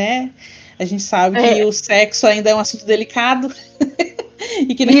 porque, né, a gente sabe que o sexo ainda é um assunto delicado,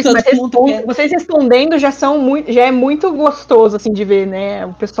 e que nem todo mundo quer. Vocês respondendo já é muito gostoso, assim, de ver, né,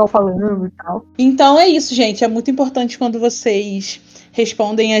 o pessoal falando e tal. Então é isso, gente, é muito importante quando vocês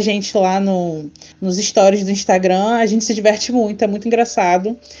respondem a gente lá nos stories do Instagram, a gente se diverte muito, é muito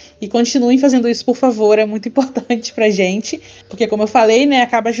engraçado, e continuem fazendo isso, por favor, é muito importante pra gente, porque como eu falei, né,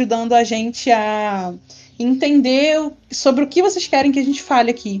 acaba ajudando a gente a entender sobre o que vocês querem que a gente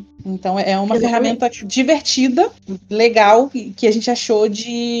fale aqui. Então é uma ferramenta divertida, legal, que a gente achou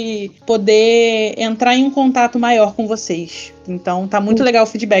de poder entrar em um contato maior com vocês. Então tá muito legal o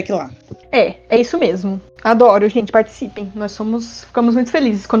feedback lá. É isso mesmo. Adoro, gente, participem. Ficamos muito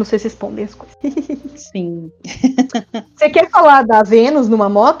felizes quando vocês respondem as coisas. Sim. Você quer falar da Vênus numa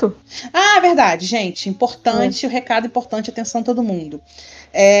moto? Ah, verdade, gente. Importante, o recado importante, atenção todo mundo.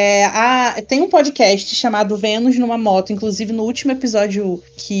 Tem um podcast chamado Vênus numa Moto, inclusive no último episódio,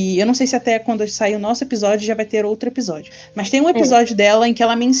 que eu não sei se até quando sair o nosso episódio já vai ter outro episódio, mas tem um episódio dela em que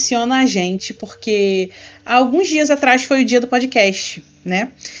ela menciona a gente, porque há alguns dias atrás foi o dia do podcast, né?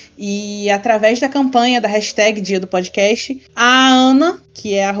 E através da campanha da hashtag Dia do Podcast, a Ana,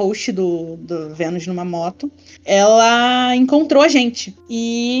 que é a host do Vênus numa Moto, ela encontrou a gente.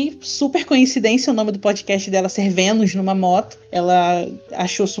 E super coincidência o nome do podcast dela ser Vênus numa Moto. Ela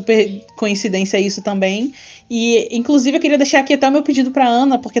achou super coincidência isso também. E, inclusive, eu queria deixar aqui até o meu pedido pra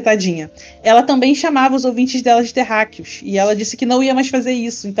Ana, porque, tadinha, ela também chamava os ouvintes dela de terráqueos. E ela disse que não ia mais fazer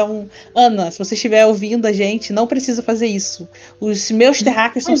isso. Então, Ana, se você estiver ouvindo a gente, não precisa fazer isso. Os meus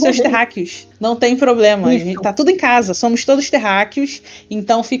terráqueos são seus terráqueos. Não tem problema. A gente tá tudo em casa. Somos todos terráqueos.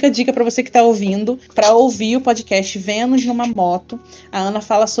 Então, fica a dica pra você que tá ouvindo, pra ouvir o podcast Vênus numa Moto. A Ana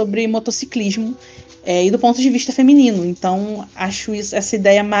fala sobre motociclismo. E do ponto de vista feminino. Então, acho essa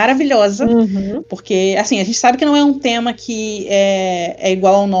ideia maravilhosa, porque, assim, a gente sabe que não é um tema que é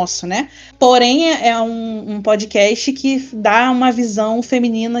igual ao nosso, né? Porém, é um podcast que dá uma visão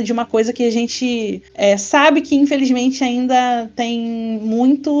feminina de uma coisa que a gente sabe que, infelizmente, ainda tem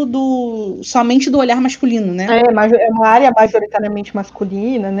muito somente do olhar masculino, né? É uma área majoritariamente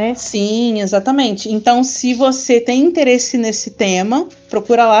masculina, né? Sim, exatamente. Então, se você tem interesse nesse tema,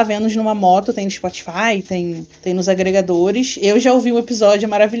 procura lá Vênus numa Moto, tem no Spotify, tem nos agregadores. Eu já ouvi um episódio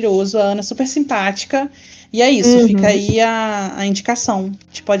maravilhoso, a Ana é super simpática. E é isso, fica aí a indicação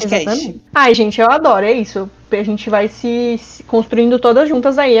de podcast. Exatamente. Ai, gente, eu adoro, é isso. A gente vai se construindo todas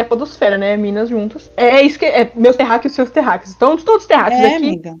juntas aí, a podosfera, né? Minas juntas. É isso que é meus terráqueos e seus terráqueos. Estamos todos terráqueos aqui.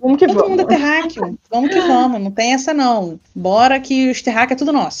 Amiga. Vamos que Todo vamos. mundo é terráqueo. Vamos que vamos. Não tem essa, não. Bora que os terráqueos é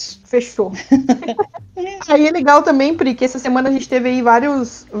tudo nosso. Fechou. Aí é legal também, porque essa semana a gente teve aí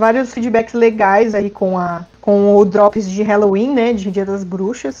vários feedbacks legais aí com o Drops de Halloween, né? De Dia das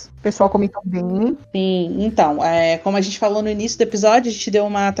Bruxas. O pessoal comentou bem. Sim, então, como a gente falou no início do episódio, a gente deu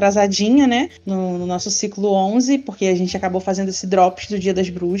uma atrasadinha, né? No nosso ciclo 11, porque a gente acabou fazendo esse Drops do Dia das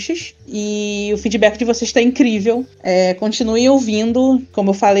Bruxas. E o feedback de vocês está incrível. Continue ouvindo, como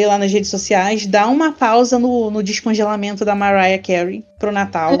eu falei lá nas redes sociais, dá uma pausa no descongelamento da Mariah Carey pro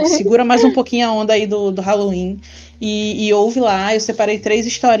Natal. Segura mais um pouquinho a onda aí do Halloween. E ouve lá, eu separei 3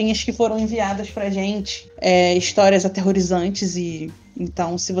 historinhas que foram enviadas pra gente. Histórias aterrorizantes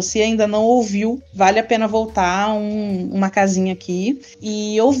então, se você ainda não ouviu, vale a pena voltar uma casinha aqui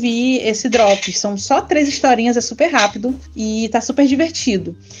e ouvir esse Drops. São só 3 historinhas, é super rápido e tá super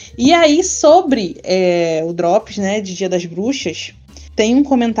divertido. E aí, sobre o Drops, né, de Dia das Bruxas, tem um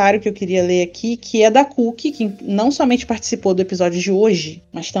comentário que eu queria ler aqui, que é da Cookie, que não somente participou do episódio de hoje,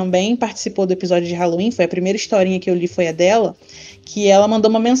 mas também participou do episódio de Halloween. Foi a primeira historinha que eu li, foi a dela, que ela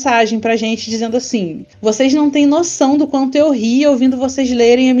mandou uma mensagem pra gente dizendo assim: vocês não têm noção do quanto eu ri ouvindo vocês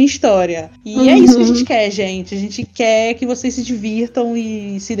lerem a minha história. E é isso que a gente quer, gente. A gente quer que vocês se divirtam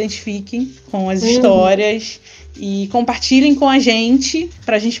e se identifiquem com as histórias e compartilhem com a gente,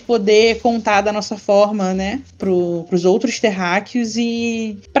 pra gente poder contar da nossa forma, né, pros outros terráqueos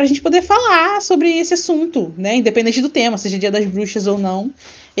e pra gente poder falar sobre esse assunto, né, independente do tema, seja Dia das Bruxas ou não.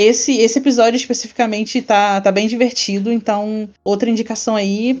 Esse episódio especificamente tá bem divertido, então outra indicação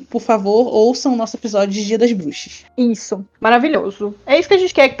aí, por favor, ouçam o nosso episódio de Dia das Bruxas. Isso, maravilhoso. É isso que a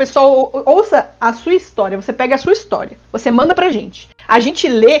gente quer, que o pessoal ouça a sua história, você pega a sua história, você manda pra gente. A gente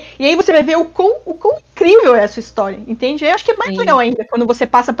lê, e aí você vai ver o quão incrível é a sua história, entende? Eu acho que é mais legal ainda, quando você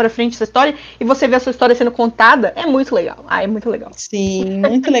passa pra frente essa história e você vê a sua história sendo contada, é muito legal. É muito legal. Sim,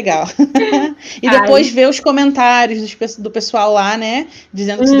 muito legal. E depois ver os comentários do pessoal lá, né,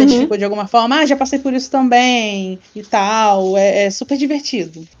 dizendo que se identificou de alguma forma, já passei por isso também, e tal, é super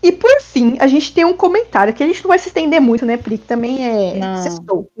divertido. E por fim, a gente tem um comentário, que a gente não vai se estender muito, né, Pri, que também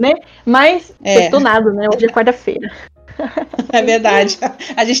sextou, né, mas sextou nada, né, hoje é quarta-feira. É verdade,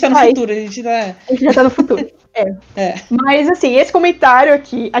 a gente tá no futuro, a gente já tá no futuro. Mas assim, esse comentário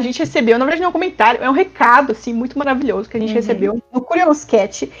aqui, a gente recebeu, na verdade não é um comentário, é um recado, assim, muito maravilhoso que a gente recebeu no Curious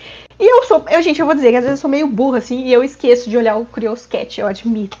Cat. E eu vou dizer que às vezes eu sou meio burra, assim, e eu esqueço de olhar o Curious Cat, eu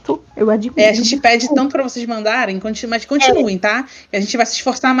admito. A gente pede tanto pra vocês mandarem, mas continuem, tá? E a gente vai se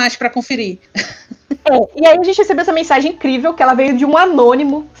esforçar mais pra conferir. E aí a gente recebeu essa mensagem incrível, que ela veio de um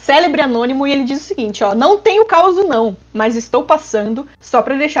anônimo, célebre anônimo, e ele diz o seguinte, ó: não tenho causa não, mas estou passando só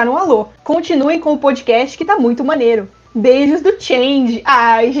pra deixar um alô. Continuem com o podcast que tá muito maneiro. Beijos do Change.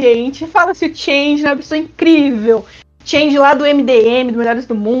 Ai, gente, fala-se o Change, é uma pessoa incrível. Change lá do MDM, do Melhores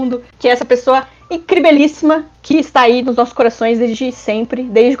do Mundo, que é essa pessoa incribilíssima que está aí nos nossos corações desde sempre,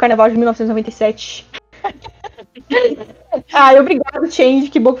 desde o Carnaval de 1997. Obrigado, Change,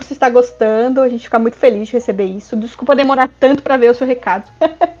 que bom que você está gostando, a gente fica muito feliz de receber isso. Desculpa demorar tanto para ver o seu recado.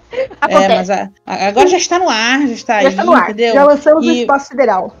 Mas agora já está no ar, já está no ar, entendeu? Já lançamos no espaço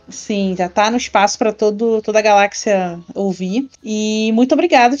sideral. Sim, já está no espaço para toda a galáxia ouvir. E muito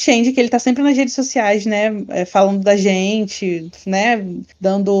obrigado, Change, que ele está sempre nas redes sociais, né? Falando da gente, né?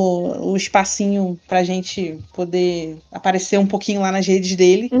 Dando o espacinho pra gente poder aparecer um pouquinho lá nas redes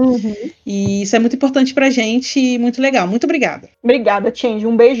dele. Uhum. E isso é muito importante pra gente e muito legal. Muito obrigada. Obrigada, Change.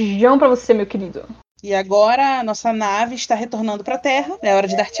 Um beijão pra você, meu querido. E agora a nossa nave está retornando para a Terra. É hora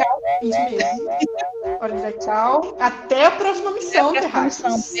de dar tchau. Isso mesmo. Hora de dar tchau. Até a próxima missão,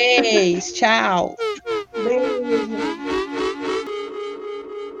 Terráqueos. Beijo, tchau. Beijo.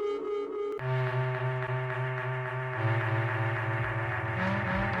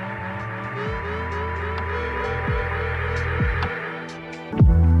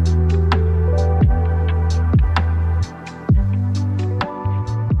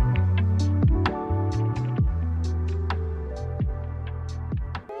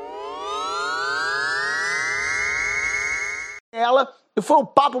 E foi o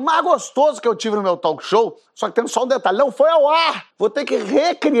papo mais gostoso que eu tive no meu talk show, só que tem só um detalhe, não foi ao ar. Vou ter que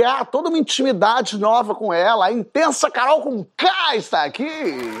recriar toda uma intimidade nova com ela. A intensa Carol com K está aqui.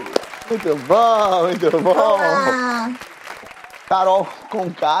 Muito bom, muito bom. Olá. Carol com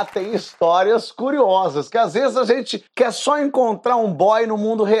K tem histórias curiosas, que às vezes a gente quer só encontrar um boy no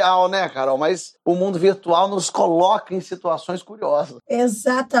mundo real, né, Carol? Mas o mundo virtual nos coloca em situações curiosas.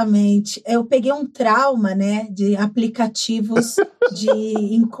 Exatamente. Eu peguei um trauma, né, de aplicativos de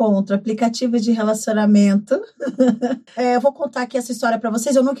encontro, aplicativos de relacionamento. Eu vou contar aqui essa história para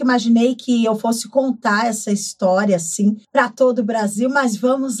vocês. Eu nunca imaginei que eu fosse contar essa história, assim, para todo o Brasil, mas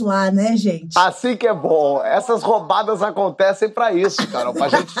vamos lá, né, gente? Assim que é bom. Essas roubadas acontecem para isso, Carol, pra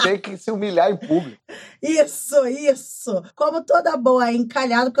gente ter que se humilhar em público. Isso. Como toda boa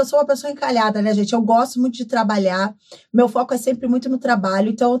encalhada, porque eu sou uma pessoa encalhada, né, gente? Eu gosto muito de trabalhar, meu foco é sempre muito no trabalho,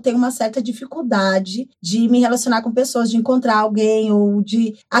 então eu tenho uma certa dificuldade de me relacionar com pessoas, de encontrar alguém ou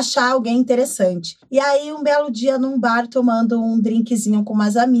de achar alguém interessante. E aí, um belo dia num bar, tomando um drinkzinho com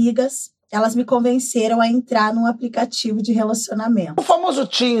umas amigas, elas me convenceram a entrar num aplicativo de relacionamento. O famoso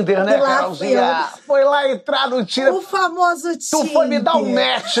Tinder, né, Carolzinha? Foi lá entrar no Tinder. O famoso Tinder. Tu foi me dar um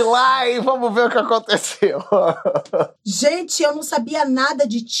match lá e vamos ver o que aconteceu. Gente, eu não sabia nada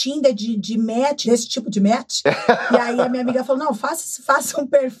de Tinder, de match, desse tipo de match. E aí a minha amiga falou, não, faça um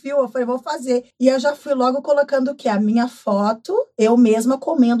perfil. Eu falei, vou fazer. E eu já fui logo colocando o quê? A minha foto, eu mesma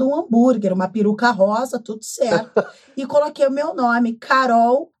comendo um hambúrguer, uma peruca rosa, tudo certo. E coloquei o meu nome,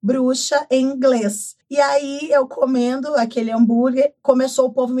 Carol Bruxa, em inglês. E aí, eu comendo aquele hambúrguer, começou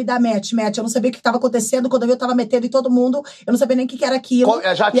o povo me dar match. Eu não sabia o que estava acontecendo, quando eu tava metendo em todo mundo, eu não sabia nem o que era aquilo.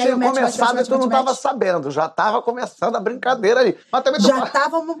 Já tinha começado e tu não tava sabendo, já tava começando a brincadeira ali. Mas também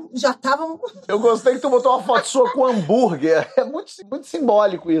já tava. Eu gostei que tu botou uma foto sua com hambúrguer. É muito, muito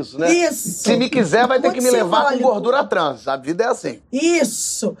simbólico isso, né? Isso. Se me quiser, vai ter que me levar com gordura trans. A vida é assim.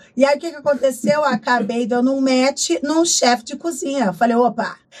 Isso. E aí, o que aconteceu? Eu acabei dando um match num chefe de cozinha. Falei,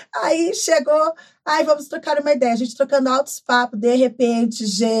 opa. Aí chegou... Ai, vamos trocar uma ideia. A gente trocando altos papos, de repente,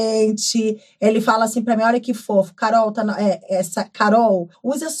 gente, ele fala assim pra mim, olha que fofo, Carol, Carol,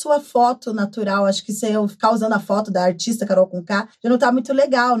 use a sua foto natural. Acho que se eu ficar usando a foto da artista Carol com K, já não tá muito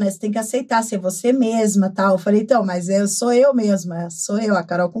legal, né? Você tem que aceitar ser você mesma, tal. Eu falei, então, mas sou eu mesma, sou eu, a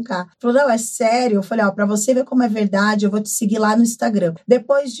Carol com K. Ele falou, não, é sério. Eu falei, ó, pra você ver como é verdade, eu vou te seguir lá no Instagram.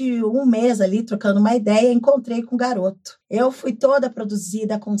 Depois de um mês ali, trocando uma ideia, encontrei com o garoto. Eu fui toda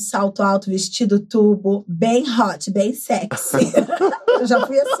produzida com salto alto, vestido tubo, bem hot, bem sexy. Eu já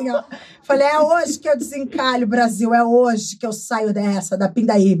fui assim, ó. Falei, é hoje que eu desencalho, Brasil, é hoje que eu saio da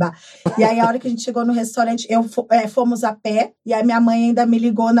Pindaíba. E aí, a hora que a gente chegou no restaurante, fomos a pé, e aí minha mãe ainda me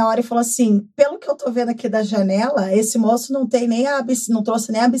ligou na hora e falou assim, pelo que eu tô vendo aqui da janela, esse moço não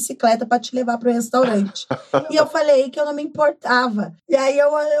trouxe nem a bicicleta pra te levar pro restaurante. E eu falei que eu não me importava. E aí eu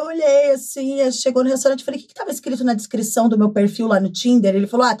olhei assim, chegou no restaurante e falei, o que tava escrito na descrição do meu perfil lá no Tinder? Ele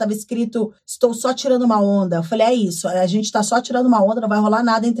falou, tava escrito, estou só tirando uma onda. Eu falei, é isso, a gente tá só tirando uma onda, não vai rolar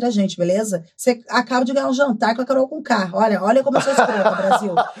nada entre a gente, beleza? mesa. Você acaba de ganhar um jantar com a Carol Conká. Olha como eu sou escrota,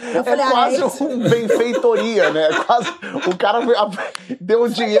 Brasil. Eu falei, quase um benfeitoria, né? Quase, o cara deu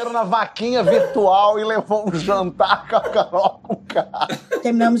dinheiro na vaquinha virtual e levou um jantar com a Carol Conká.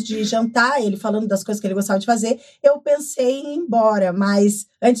 Terminamos de jantar, ele falando das coisas que ele gostava de fazer. Eu pensei em ir embora, mas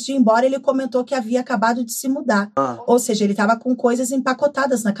antes de ir embora, ele comentou que havia acabado de se mudar. Ou seja, ele estava com coisas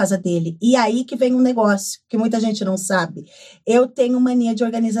empacotadas na casa dele. E aí que vem um negócio que muita gente não sabe. Eu tenho mania de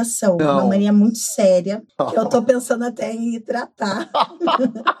organização, uma mania muito séria, que eu tô pensando até em ir tratar.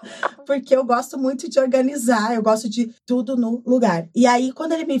 Porque eu gosto muito de organizar, eu gosto de tudo no lugar. E aí,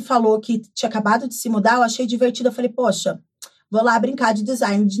 quando ele me falou que tinha acabado de se mudar, eu achei divertido. Eu falei, poxa, vou lá brincar de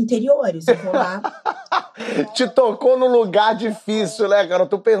design de interiores. Eu vou lá. Te tocou num lugar difícil, né, cara?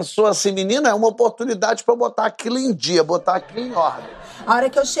 Tu pensou assim, menina, é uma oportunidade pra eu botar aquilo em dia, botar aquilo em ordem. A hora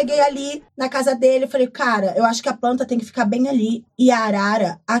que eu cheguei ali na casa dele, eu falei, cara, eu acho que a planta tem que ficar bem ali e a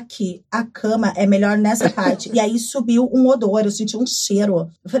arara aqui. A cama é melhor nessa parte. E aí subiu um odor, eu senti um cheiro.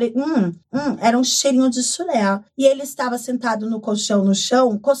 Eu falei, era um cheirinho de chulé. E ele estava sentado no colchão, no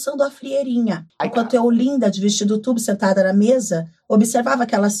chão, coçando a frieirinha. Enquanto eu, linda, de vestido tubo, sentada na mesa, observava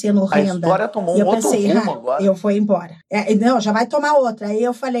aquela cena horrenda. A história tomou um outro rumo agora. Eu vou embora. Não, já vai tomar outra. Aí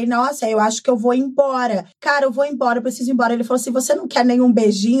eu falei, nossa, eu acho que eu vou embora. Cara, eu vou embora, eu preciso ir embora. Ele falou assim, você não quer nenhum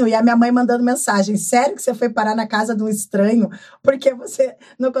beijinho? E a minha mãe mandando mensagem, sério que você foi parar na casa de um estranho porque você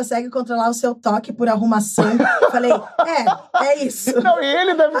não consegue controlar o seu toque por arrumação? Eu falei, é isso. Não, e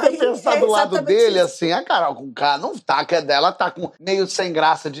ele deve ter pensado do lado dele, assim, a Carol Conká não tá, que é dela, tá com meio sem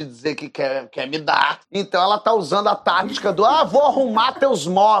graça de dizer que quer me dar. Então ela tá usando a tática do, vou arrumar teus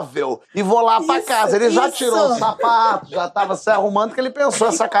móveis e vou lá pra casa. Ele já tirou o sapato, já tava se arrumando, que ele pensou,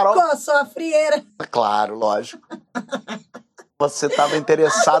 essa Carol... Coçou a frieira. Claro, lógico. Você tava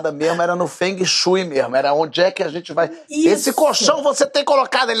interessada mesmo, era no Feng Shui mesmo, era onde é que a gente vai... Isso. Esse colchão você tem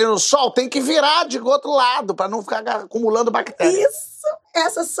colocado ele no sol, tem que virar de outro lado, pra não ficar acumulando bactéria. Isso!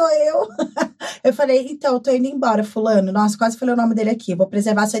 Essa sou eu. Eu falei, então, eu tô indo embora, fulano. Nossa, quase falei o nome dele aqui. Vou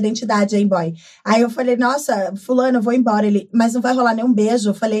preservar sua identidade, hein, boy? Aí eu falei, nossa, fulano, eu vou embora. Ele, mas não vai rolar nenhum beijo?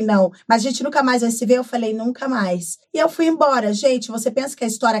 Eu falei, não. Mas a gente nunca mais vai se ver? Eu falei, nunca mais. E eu fui embora. Gente, você pensa que a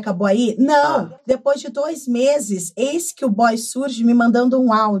história acabou aí? Não. Depois de 2 meses, eis que o boy surge me mandando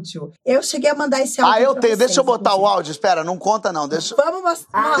um áudio. Eu cheguei a mandar esse áudio eu tenho. Deixa eu botar o áudio. Espera, não conta não. Vamos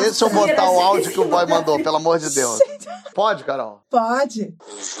mostrar. Deixa eu botar o áudio que o boy mandou, pelo amor de Deus. Pode, Carol? Pode.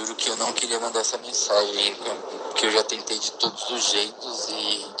 Eu juro que eu não queria mandar essa mensagem, porque eu já tentei de todos os jeitos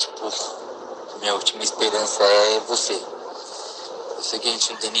e, tipo, minha última esperança é você. Eu sei que a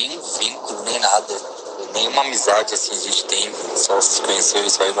gente não tem nenhum vínculo, nem nada, nenhuma amizade, assim, a gente tem, só se conheceu e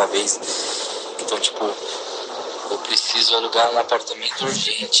saiu uma vez. Então, tipo, eu preciso alugar um apartamento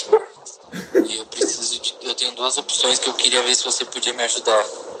urgente, e eu tenho 2 opções que eu queria ver se você podia me ajudar.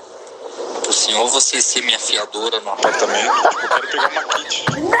 Assim, ou você ser minha fiadora no apartamento, eu quero pegar uma kit,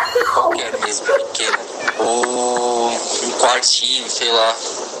 qualquer mesmo, pequena, ou um quartinho, sei lá.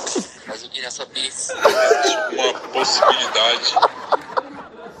 Mas eu queria saber se existe uma possibilidade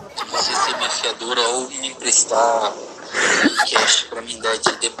de você ser minha fiadora ou me emprestar cash pra me dar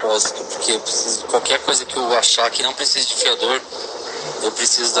de depósito, porque eu preciso, qualquer coisa que eu achar que não precisa de fiador, eu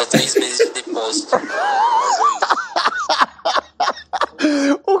preciso dar 3 meses de depósito.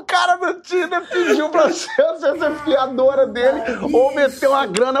 O cara do Tinder pediu pra você ser fiadora dele ou meter uma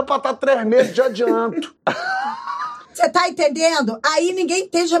grana pra estar 3 meses de adianto. Você tá entendendo? Aí ninguém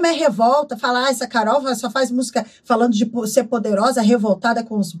entende a minha revolta. Fala, essa Carol só faz música falando de ser poderosa, revoltada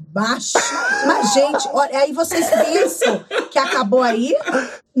com os baixos. Mas, gente, olha, aí vocês pensam que acabou aí?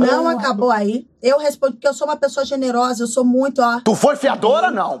 Não acabou aí. Eu respondo porque eu sou uma pessoa generosa, eu sou muito, Tu foi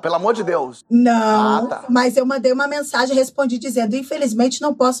fiadora, não? Pelo amor de Deus. Não, tá. Mas eu mandei uma mensagem e respondi dizendo, infelizmente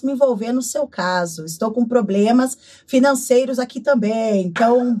não posso me envolver no seu caso. Estou com problemas financeiros aqui também.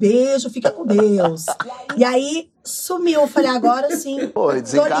 Então, um beijo, fica com Deus. E aí, sumiu. Eu falei, agora sim, tô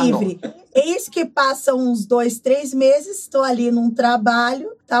livre. Eis que passam uns 2, 3 meses, estou ali num trabalho,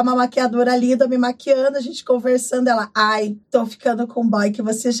 tá uma maquiadora linda me maquiando, a gente conversando, ela, ai, tô ficando com um boy que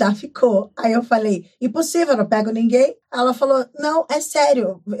você já ficou. Aí eu falei, impossível, eu não pego ninguém. Ela falou, não, é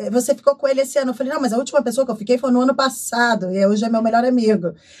sério, você ficou com ele esse ano. Eu falei, não, mas a última pessoa que eu fiquei foi no ano passado, e hoje é meu melhor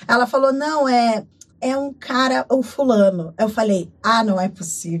amigo. Ela falou, não, é um cara, o fulano. Eu falei, não é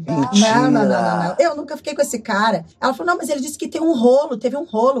possível. Não. Eu nunca fiquei com esse cara. Ela falou, não, mas ele disse que tem um rolo, teve um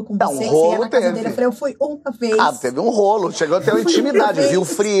rolo com você. Um rolo na casa dele. Eu falei, eu fui uma vez. Teve um rolo, chegou a ter uma intimidade. Viu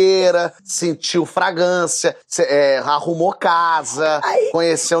frieira, sentiu fragrância, arrumou casa,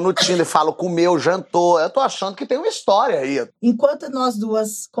 conheceu no Tinder, falou, comeu, jantou. Eu tô achando que tem uma história aí. Enquanto nós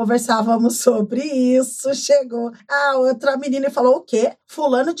duas conversávamos sobre isso, chegou a outra menina e falou, o quê?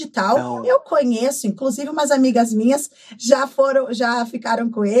 fulano de tal, Não. eu conheço, inclusive umas amigas minhas já ficaram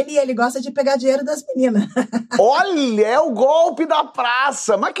com ele e ele gosta de pegar dinheiro das meninas. Olha, é o golpe da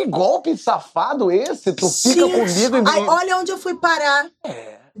praça. Mas que golpe safado esse? Tu fica comigo e... Ai, olha onde eu fui parar.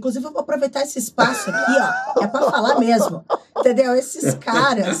 Inclusive, eu vou aproveitar esse espaço aqui, ó. É pra falar mesmo. Entendeu? Esses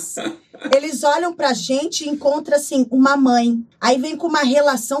caras, eles olham pra gente e encontram, assim, uma mãe. Aí vem com uma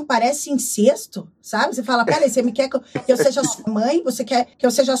relação, parece incesto, sabe? Você fala, peraí, você me quer que eu seja sua mãe? Você quer que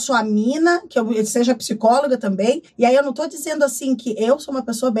eu seja sua mina? Que eu seja psicóloga também? E aí eu não tô dizendo, assim, que eu sou uma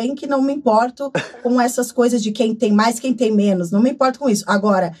pessoa bem que não me importo com essas coisas de quem tem mais, quem tem menos. Não me importo com isso.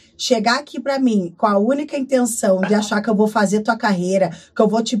 Agora, chegar aqui pra mim com a única intenção de achar que eu vou fazer tua carreira, que eu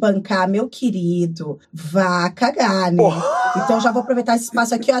vou te bancar, meu querido, vá cagar, né? Então já vou aproveitar esse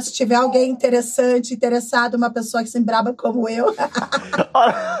espaço aqui, ó, se tiver alguém interessado, uma pessoa que se braba como eu.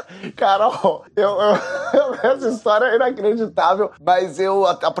 Olha, Carol, essa história é inacreditável, mas eu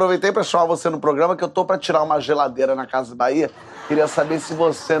aproveitei pra chamar você no programa que eu tô pra tirar uma geladeira na Casa Bahia. Queria saber se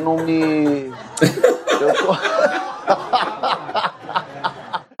você não me... Eu tô...